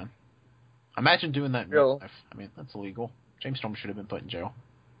 Man. Imagine doing that in Real. real life. I mean, that's illegal. James Storm should have been put in jail.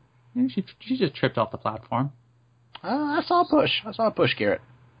 Yeah, she just tripped off the platform. I saw a push, Garrett.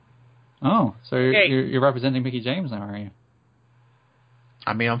 Oh, so Hey. you're representing Mickey James now, are you?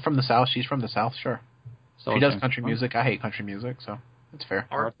 I mean, I'm from the South. She's from the South, sure. So She does James country Storm? music. I hate country music, so it's fair.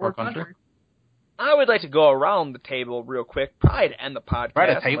 Hardcore country? I would like to go around the table real quick, probably to end the podcast, Right,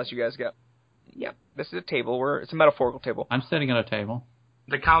 a table? unless you guys got. Yeah, this is a table where it's a metaphorical table. I'm sitting at a table.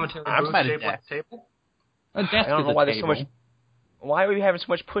 The commentary I'm booth at a shaped like desk. a table. A desk I don't is know a why there's so table. much. Why are we having so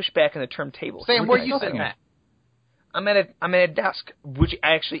much pushback in the term table? Sam, We're where you discussing sitting it. at? I'm at a desk, which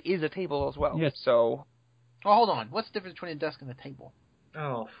actually is a table as well. Yes. So Oh, hold on. What's the difference between a desk and a table?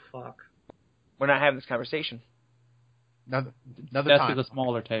 Oh fuck. we're not having this conversation. Another Desk time. is a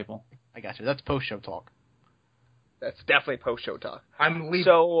smaller table. I got you. That's post-show talk. That's definitely post-show talk. I'm leaving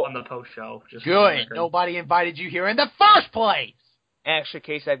So- on the post show. Good. Nobody invited you here in the first place. Actually,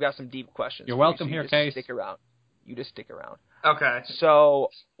 Casey, I've got some deep questions. You're for welcome you, here, so you Case. just stick around. You just stick around. Okay. So,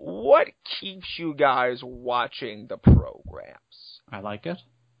 what keeps you guys watching the programs? I like it.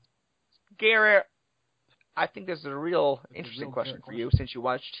 Garrett, I think this is a real That's a interesting real question Garrett for you since you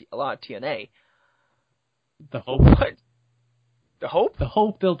watch a lot of TNA. The hope. What? The hope? The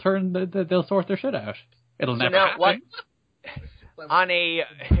hope they'll they'll sort their shit out. It'll So never now, happen. what? On a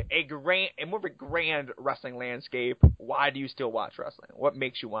more of a grand wrestling landscape, why do you still watch wrestling? What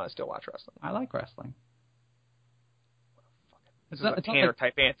makes you want to still watch wrestling? I like wrestling. This It's not, is a it's, not Tanner like,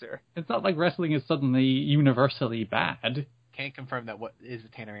 type answer. it's not like wrestling is suddenly universally bad. Can't confirm that what is the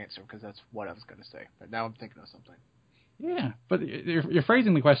Tanner answer because that's what I was going to say. But now I'm thinking of something. Yeah, but you're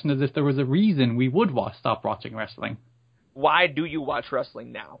phrasing the question as if there was a reason we would stop watching wrestling. Why do you watch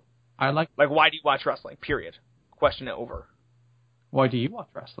wrestling now? I like. Like, why do you watch wrestling? Period. Question it over. Why do you watch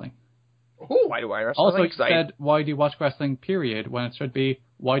wrestling? Why do I wrestle? Also, you said why do you watch wrestling? Period. When it should be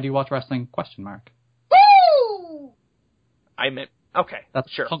why do you watch wrestling? Question mark. I meant okay.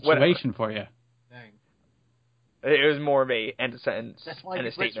 That's sure. punctuation for you. Dang. Whatever. It was more of a end of sentence. That's why end you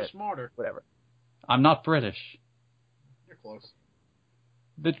of Brits are statement. smarter. Whatever. I'm not British. You're close.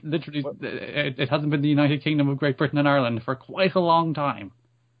 Literally, it hasn't been the United Kingdom of Great Britain and Ireland for quite a long time.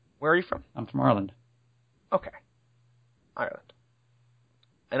 Where are you from? I'm from Ireland. Okay. Ireland.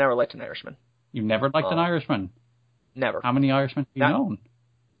 I never liked an Irishman. You never liked an Oh. Irishman. Never. How many Irishmen have you known?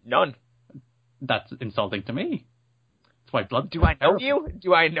 None. That's insulting to me. That's why blood. Do I know you?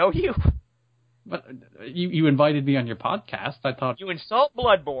 Do I know you? But you invited me on your podcast. I thought. You insult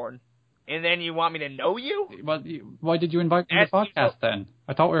Bloodborne, and then you want me to know you? Well, why did you invite me to the That's podcast then?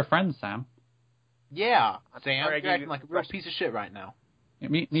 I thought we were friends, Sam. Yeah, I'm Sam, sorry I you're gave acting you like a real questions. piece of shit right now.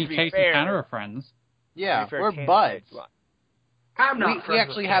 Me, To be Casey, fair- and Tanner are friends. Yeah, To be fair, we're Tanner buds. said, I'm not. We friends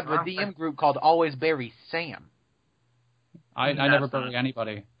actually with have a Tanner. DM group called Always Bury Sam. I That's never not- bury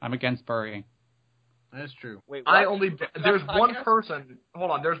anybody. I'm against burying. That's true. Wait, I what? only That's there's a one podcast? person.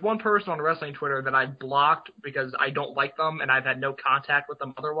 Hold on, there's one person on wrestling Twitter that I blocked because I don't like them and I've had no contact with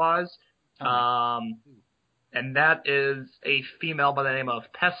them otherwise. and that is a female by the name of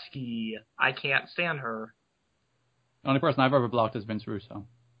Pesky. I can't stand her. The only person I've ever blocked is Vince Russo.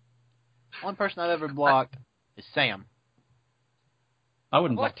 One person I've ever blocked is Sam. I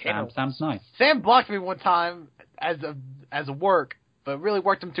wouldn't Block block Sam. Sam's nice. Sam blocked me one time as a work, but really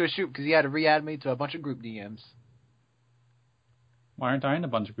worked him to a shoot because he had to re-add me to a bunch of group DMs. Why aren't I in a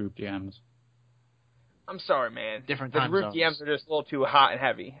bunch of group DMs? I'm sorry, man. Different the time group zones. DMs are just a little too hot and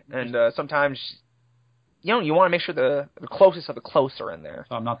heavy, and sometimes you want to make sure the closest of the close are in there.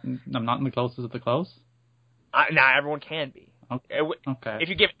 So I'm not in the closest of the close? Not everyone can be. Okay. Okay. If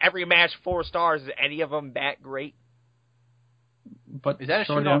you give every match 4 stars, is any of them that great? But Is that a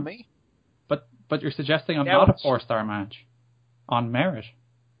shoot surely on me? But you're suggesting I'm That not a was- 4-star match on merit.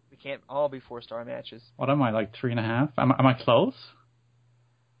 We can't all be 4-star matches. What am I, like 3.5? Am I close?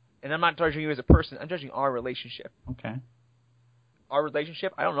 And I'm not judging you as a person. I'm judging our relationship. Okay. Our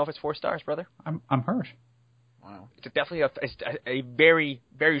relationship, I don't know if it's 4 stars, brother. I'm hurt. Wow. It's definitely a very,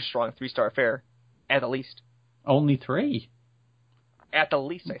 very strong 3-star affair, at the least. Only 3. At the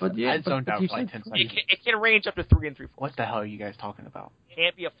least, I But said. yeah, I zoned out you for like said 10 It seconds. can range up to 3 and 3/4. What the hell are you guys talking about? It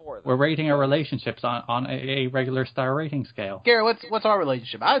can't be a 4. Though. we're rating our relationships on a regular star rating scale. Gary, what's our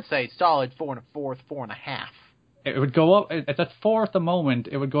relationship? I would say solid 4 1/4, 4.5. It would go up. It's at 4 at the moment.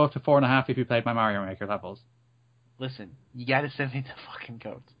 It would go up to 4.5 if you played my Mario Maker levels. Listen, you gotta send me the fucking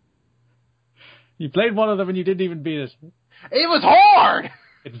codes. You played one of them and you didn't even beat it. It was hard!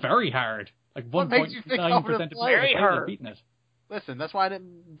 It's very hard. Like What makes you think I 1.9% would've of played it? players Very have beaten it. Listen, that's why I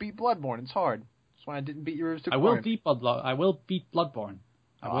didn't beat Bloodborne. It's hard. That's why I didn't beat your Super I will Mario. beat I will beat Bloodborne.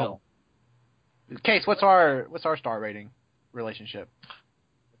 I Oh. will. Case, what's our star rating relationship?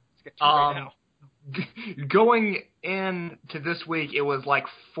 Let's get to it right now. Going into this week, it was like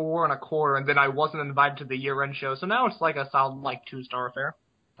 4 1/4, and then I wasn't invited to the year-end show, so now it's like a solid like 2-star affair.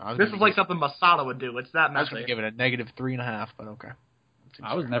 This is like something Masada would do. It's that I was going messy. to give it a negative 3.5, but okay.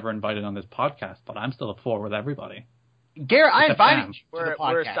 I was never invited on this podcast, but I'm still a 4 with everybody. Garrett, I It's a invited fan. you to the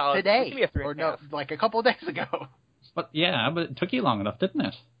We're podcast solid. today, Give me a 3.5. or no, like a couple of days ago. But yeah, but it took you long enough, didn't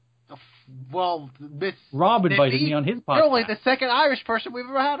it? Well, this Rob invited me on his podcast. You're only the second Irish person we've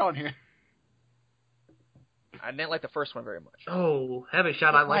ever had on here. I didn't like the first one very much. Oh, heavy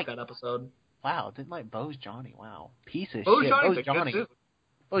shot. I like that episode. Wow, didn't like Bo's Johnny. Wow, piece of Oh, shit. Johnny's Bo's a good Johnny. too.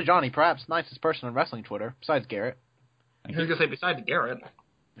 Bo's Johnny, perhaps nicest person on wrestling Twitter besides Garrett. Thank I was you. gonna say besides Garrett,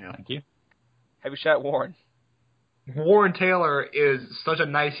 Thank you. Heavy shot Warren. Warren Taylor is such a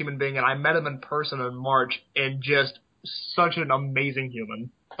nice human being, and I met him in person in March, and just such an amazing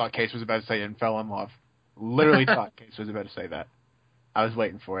human. Thought Case was about to say and fell in love. Literally thought Case was about to say that. I was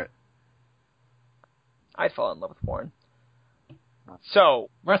waiting for it. I'd fall in love with Warren. So,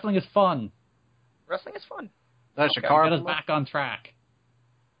 Wrestling is fun. wrestling is fun. That's Okay. Shakara. Get us back on track.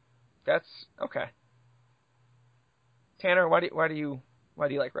 That's okay. Tanner, why do you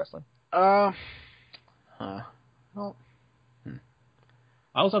like wrestling? Well, I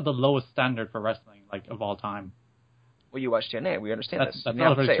also have the lowest standard for wrestling, like of all time. Well, you watch TNA. We understand That's this. not You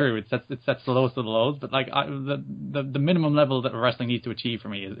have to very say true. It sets the lowest of the lows, but like the minimum level that wrestling needs to achieve for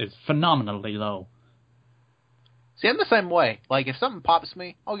me is phenomenally low. see, I'm the same way. Like, if something pops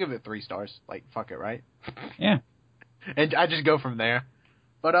me, I'll give it 3 stars. Like, fuck it, right? Yeah. And I just go from there.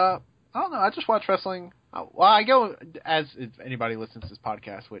 But, I don't know. I just watch wrestling. Well, I go, as if anybody listens to this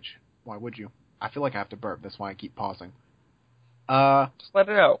podcast, which, why would you? I feel like I have to burp. That's why I keep pausing. Just let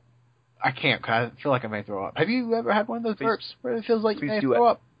it out. I can't, because I feel like I may throw up. Have you ever had one of those Please- burps where it feels like you please may do throw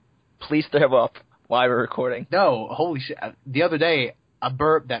it. up? Please throw up while we're recording. No, holy shit. The other day, a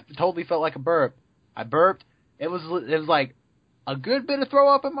burp that totally felt like a burp. I burped. It was like a good bit of throw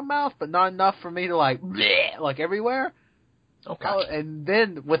up in my mouth, but not enough for me to like, bleh, like everywhere. Okay. Oh, and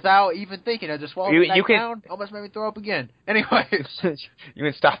then, without even thinking, I just swallowed You- it back you can- down. Almost made me throw up again. Anyways, You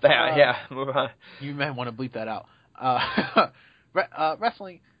can stop that. Yeah, move on. you may want to bleep that out.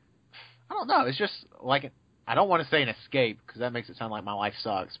 Wrestling, I don't know. It's just like, I don't want to say an escape, because that makes it sound like my life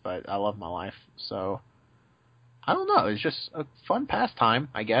sucks, but I love my life. So, I don't know. It's just a fun pastime,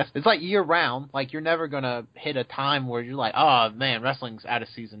 I guess. It's like year-round. Like, you're never going to hit a time where you're like, oh, man, wrestling's out of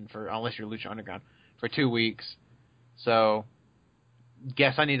season, unless you're Lucha Underground, for 2 weeks. So,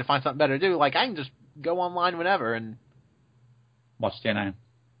 guess I need to find something better to do. Like, I can just go online whenever and, Watch TNA.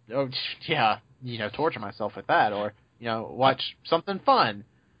 oh, yeah, torture myself with that, or, watch something fun.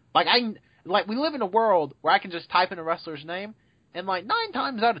 Like, we live in a world where I can just type in a wrestler's name, and like 9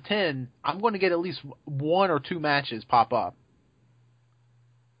 times out of 10, I'm going to get at least 1 or 2 matches pop up.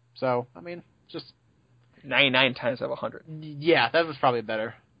 So, I mean, just 99 times out of 100. yeah, that was probably a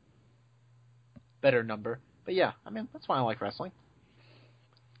better number. But yeah, I mean, that's why I like wrestling.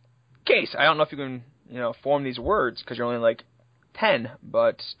 Case, I don't know if you can form these words because you're only like 10,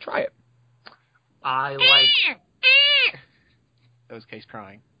 but try it. I like. That was Case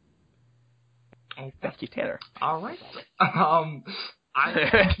crying. Oh, thank you, Tanner. All right.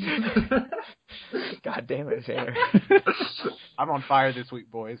 God damn it, Tanner. I'm on fire this week,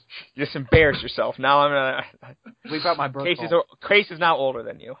 boys. You just embarrass yourself. Now I'm gonna. Leave out my birth Case is now older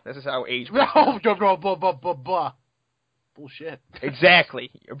than you. This is how age works. No, blah. Bullshit. Exactly.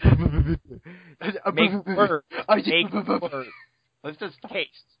 Make words. Make words. Let's just Case.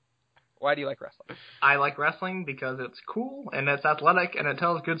 Why do you like wrestling? I like wrestling because it's cool and it's athletic and it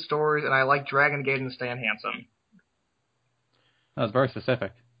tells good stories, and I like Dragon Gate and Stan Hansen. That was very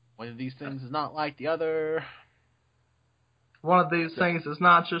specific. One of these things is not like the other. One of these things is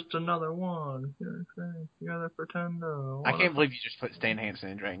not just another one. You're the pretender. I can't believe you just put Stan Hansen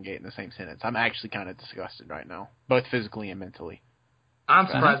and Dragon Gate in the same sentence. I'm actually kind of disgusted right now, both physically and mentally. I'm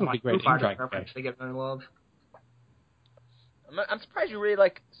surprised would my be great Foo Fighters Dragon reference Gate. to get any love. I'm surprised you really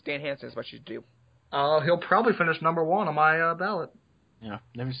like Stan Hansen as much as you do. He'll probably finish number 1 on my ballot. Yeah,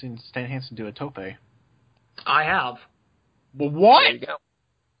 never seen Stan Hansen do a tope. I have. Well, what? There you go.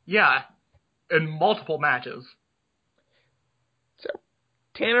 Yeah, in multiple matches. So,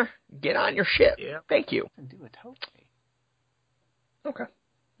 Tanner, get on your shit. Yeah. Thank you. Do a tope. Okay.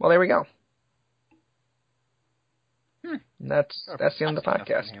 Well, there we go. That's the end of the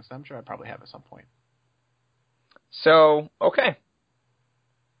podcast. I'm sure I probably have at some point. So, okay.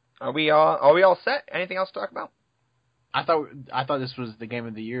 Are we all set? Anything else to talk about? I thought this was the Game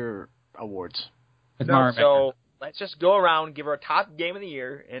of the Year awards. No, so let's just go around, give her a top game of the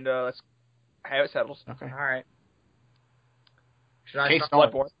year, and let's have it settled. Okay. All right. Should I Case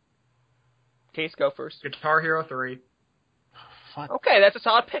start? Bloodborne. Case, go first. Guitar Hero 3. Fuck. Okay, that's a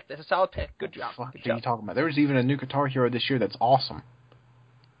solid pick. Good job. Fuck Good are you job. talking about? There was even a new Guitar Hero this year that's awesome.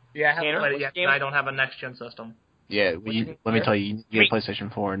 Yeah, I haven't Tanner, played it which yet. game? I don't have a next-gen system. Yeah, let me tell you, you get a Wait.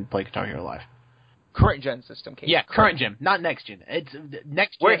 PlayStation 4 and play Guitar Hero Live. Current gen system, Case. Yeah, current gen, not next gen. It's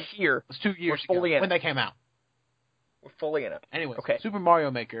next gen. We're here. Was 2 years We're fully ago in when it. they came out. We're fully in it. Anyway, Okay. Super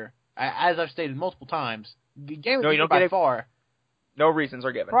Mario Maker, as I've stated multiple times, the game of No, the you year don't get by it. far. No reasons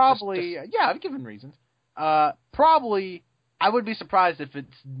are given. Probably, Just- yeah, I've given reasons. Probably, I would be surprised if it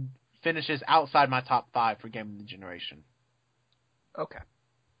finishes outside my top 5 for Game of the Generation. okay.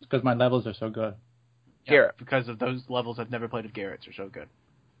 Because my levels are so good. Yeah, Garrett. because of those levels I've never played of Garrett's are so good.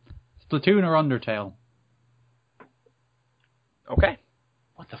 Splatoon or Undertale? Okay.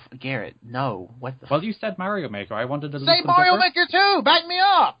 What the Garrett? No. What the Well, you said Mario Maker. I wanted to Say Mario Maker 2! Back me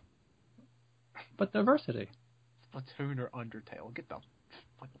up! But diversity. Splatoon or Undertale? Get the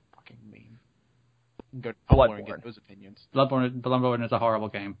what the fucking mean? Go to Tumblr and get those opinions. Bloodborne is a horrible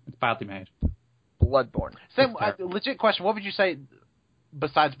game. It's badly made. Bloodborne. Sam, legit question. What would you say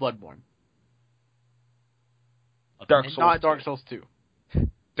besides Bloodborne? Dark And Souls. not Dark Souls 2.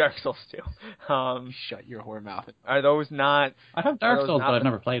 Dark Souls 2. Shut your whore mouth. Are those not... I have Dark Those Souls, not but I've the-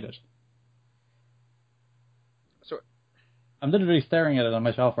 never played it. So, I'm literally staring at it on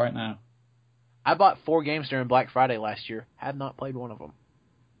my shelf right now. I bought 4 games during Black Friday last year. Have not played one of them.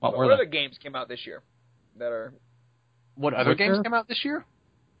 What what were other they? games came out this year that are What other Witcher? games came out this year?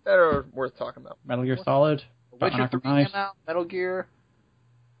 worth talking about? Metal Gear Solid? Witcher 3 Arkham Knight? came out. Metal Gear.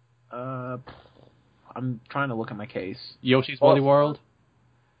 I'm trying to look at my case. Yoshi's Woolly World?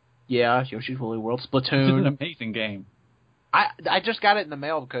 Yeah, Yoshi's Woolly World. It's an Splatoon. amazing game. I just got it in the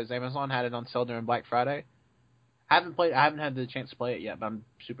mail because Amazon had it on sale during Black Friday. I haven't had the chance to play it yet, but I'm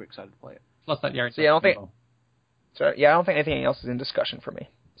super excited to play it. Plus that yard. See, I don't think anything else is in discussion for me.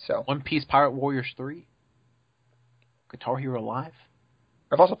 So One Piece Pirate Warriors 3. Guitar Hero Live.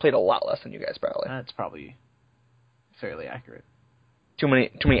 I've also played a lot less than you guys probably. That's probably fairly accurate. Too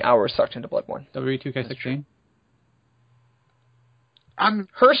many hours sucked into Bloodborne. W2K16?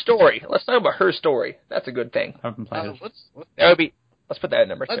 Her story. Let's talk about her story. That's a good thing. I haven't played it. Let's put that at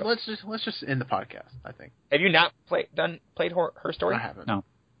number 2. Let's just end the podcast. I think Have you not played her story? I haven't. No.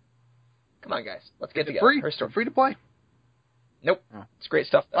 Come on, guys. Let's get Is it together. free? Her story. Free to play? Nope. Oh. It's great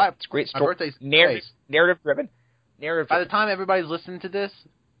stuff. Though. Why? It's great My story. birthday's Narrative driven. By the time everybody's listening to this,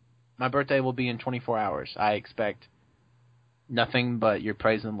 my birthday will be in 24 hours. I expect nothing but your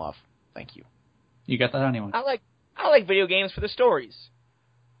praise and love. Thank you. You get that anyway. I like video games for the stories.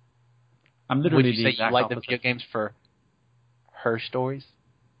 I'm Would literally you the say exact you like the opposite. video games for her stories?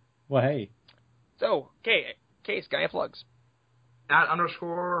 Well, hey. So, Case, got any plugs?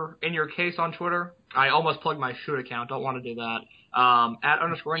 @_ in your case on Twitter. I almost plugged my shoot account. Don't want to do that.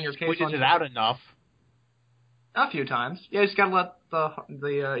 @_ in your case Tweeted on it out enough. a few times. Yeah, you just gotta let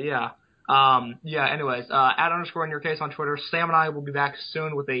the yeah. Anyways, @_ in your case on Twitter. Sam and I will be back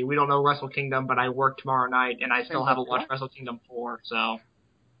soon with we don't know Wrestle Kingdom, but I work tomorrow night and I still haven't watched Wrestle Kingdom 4, so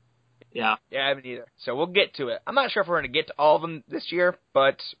yeah. Yeah, I haven't either. So we'll get to it. I'm not sure if we're going to get to all of them this year,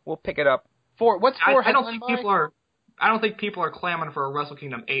 but we'll pick it up. What's 4? I don't think people are clamoring for a Wrestle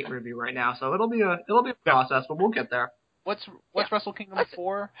Kingdom 8 review right now, so it'll be a process, but we'll get there. What's Wrestle Kingdom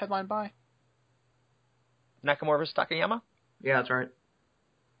 4 headlined by? Nakamura vs. Takayama? Yeah, that's right.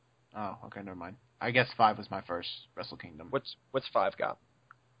 Oh, okay, never mind. I guess 5 was my first Wrestle Kingdom. What's 5 got?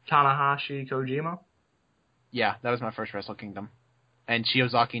 Tanahashi Kojima? Yeah, that was my first Wrestle Kingdom. And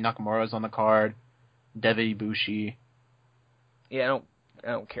Shiozaki Nakamura was on the card. Devi Ibushi. Yeah,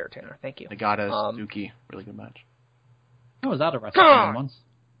 I don't care, Tanner. Thank you. Nagata Suzuki, really good match. I was at a Wrestle Kingdom once.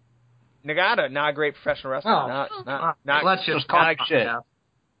 Nagata, not a great professional wrestler. Let's just call it shit.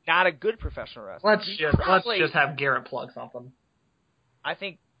 Not a good professional wrestler. Let's just have Garrett plug something. I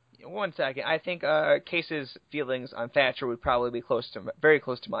think 1 second. I think Case's feelings on Thatcher would probably be very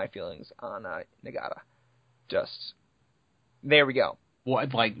close to my feelings on Nagata. Just there we go.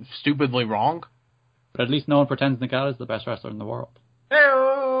 What, like stupidly wrong? But at least no one pretends Nagata is the best wrestler in the world.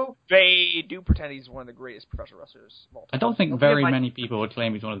 Hey-o! They do pretend he's one of the greatest professional wrestlers of all time. I don't think very many people would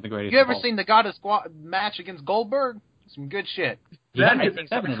claim he's one of the greatest. You ever seen Nagata's match against Goldberg? Some good shit. I think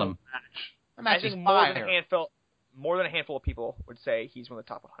 7 of them. I think more than a handful of people would say he's one of the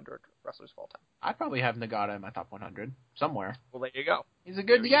top 100 wrestlers of all time. I'd probably have Nagata in my top 100 somewhere. Well, there you go. He's a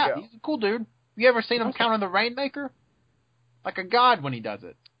good, he's a cool dude. You ever seen him counter the Rainmaker? Like a god when he does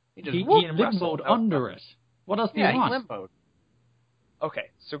it. He limboed under it. What else do you want? Yeah, he limboed. Okay,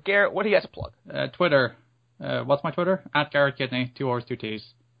 so Garrett, what do you have to plug? Twitter. What's my Twitter? @Garrett Kidney, 2 R's, 2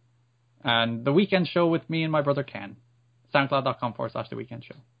 T's. And The Weekend Show with me and my brother Ken. SoundCloud.com/The Weekend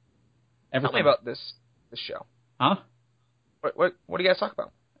Show. Tell me about this show. Huh? What do you guys talk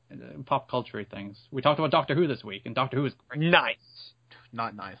about? Pop culture things. We talked about Doctor Who this week, and Doctor Who is great. Nice.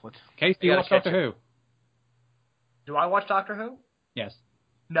 Not nice. Case, do you watch Doctor Who? Do I watch Doctor Who? Yes.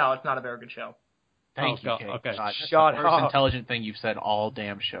 No, it's not a very good show. Thank you, God, Kate. okay. God, Shut that's the first intelligent thing you've said all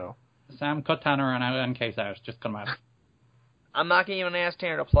damn show. Sam, cut Tanner and Case out. Just cut them out. I'm not going to even ask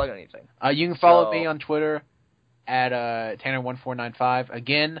Tanner to plug anything. You can follow me on Twitter at Tanner1495.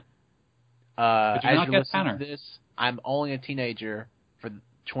 Again, as you listen to this, I'm only a teenager for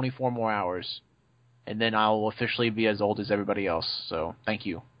 24 more hours, and then I'll officially be as old as everybody else. So, thank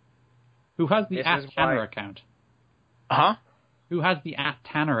you. Who has the @Tanner account? Huh? Who has the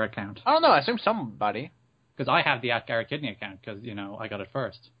 @Tanner account? I don't know. I assume somebody. Because I have the @Garrett Kidney account because I got it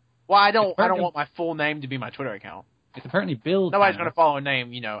first. Well, I don't want my full name to be my Twitter account. It's apparently Bill. Nobody's going to follow a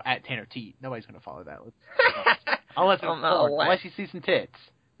name, @TannerT. Nobody's going to follow that. Unless you see some tits.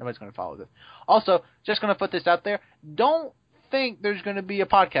 Nobody's going to follow this. Also, just going to put this out there. Don't think there's going to be a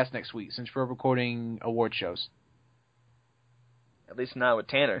podcast next week since we're recording award shows. At least not with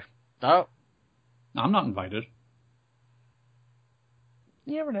Tanner. Oh. No, I'm not invited.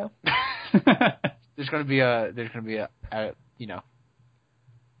 You never know. There's going to be a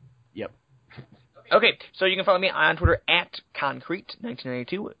Yep. Okay, so you can follow me on Twitter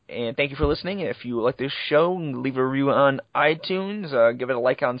 @Concrete1992, and thank you for listening. If you like this show, leave a review on iTunes, give it a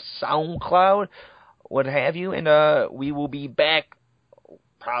like on SoundCloud, what have you, and we will be back,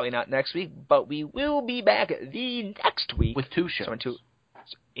 probably not next week, but we will be back the next week. With 2 shows. So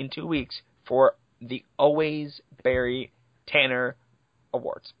in 2 weeks for the Always Barry Tanner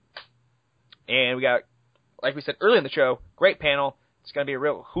Awards. And we got, like we said earlier in the show, great panel. It's going to be a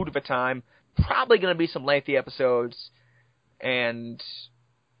real hoot of a time. Probably going to be some lengthy episodes, and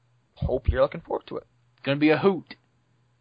hope you're looking forward to it. Going to be a hoot.